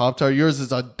 just a Pop-Tart. Yours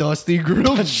is a dusty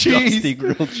grilled cheese. Dusty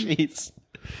grilled cheese.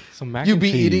 So mac You and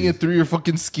be cheese. eating it through your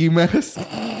fucking ski mask.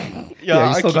 Yeah,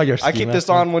 you still got your I ski keep mask this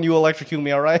on. on when you electrocute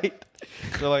me. All right.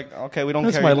 They're like, okay, we don't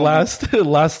That's care. my You don't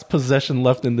last possession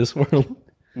left in this world.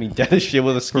 Me dead as shit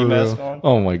with a ski For mask real. on.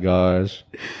 Oh my gosh.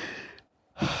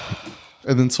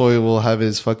 And then Soyo will have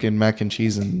his fucking mac and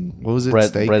cheese and what was it?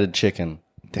 Steak? Breaded chicken.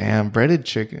 Damn, breaded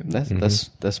chicken.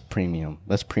 That's premium.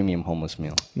 That's premium homeless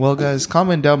meal. Well, guys,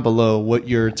 comment down below what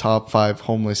your top 5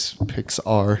 homeless picks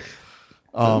are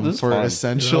This is for fun.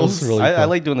 essentials. That was really I fun.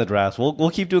 like doing the drafts. We'll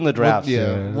keep doing the drafts.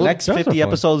 Well, Next drafts are 50 fun.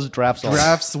 episodes, drafts. on.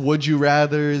 Drafts, would you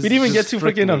rather? We didn't even get to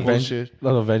freaking bullshit.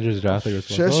 Avengers draft. Like,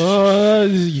 Shush.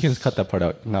 you can just cut that part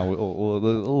out.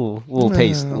 No, we'll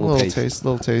taste. A We'll taste.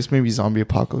 little taste. Maybe zombie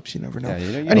apocalypse. You never know. Yeah,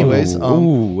 you know- Anyways,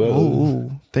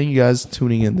 Ooh. thank you guys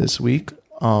tuning in this week.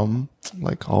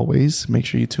 Like always, make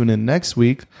sure you tune in next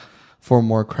week for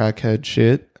more crackhead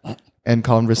shit and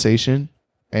conversation,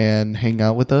 and hang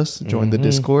out with us. Join the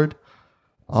Discord.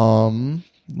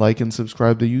 Like and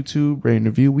subscribe to YouTube. Rate and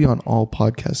review. We on all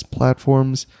podcast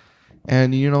platforms.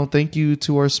 And thank you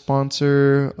to our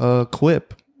sponsor,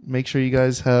 Quip. Make sure you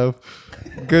guys have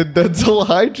good dental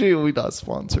hygiene. We not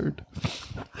sponsored.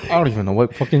 I don't even know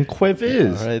what fucking Quip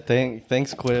is. All right,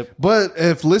 thanks, Quip. But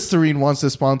if Listerine wants to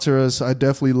sponsor us, I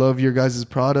definitely love your guys'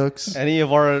 products. Any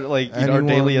of our our Anyone-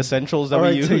 daily essentials that All we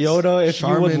right, use. Toyota, if you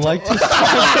Charmin. would like to.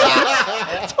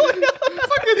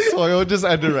 Fucking Soyo, just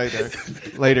end it right there.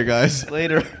 Later, guys.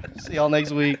 Later. See y'all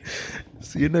next week.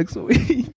 See you next week.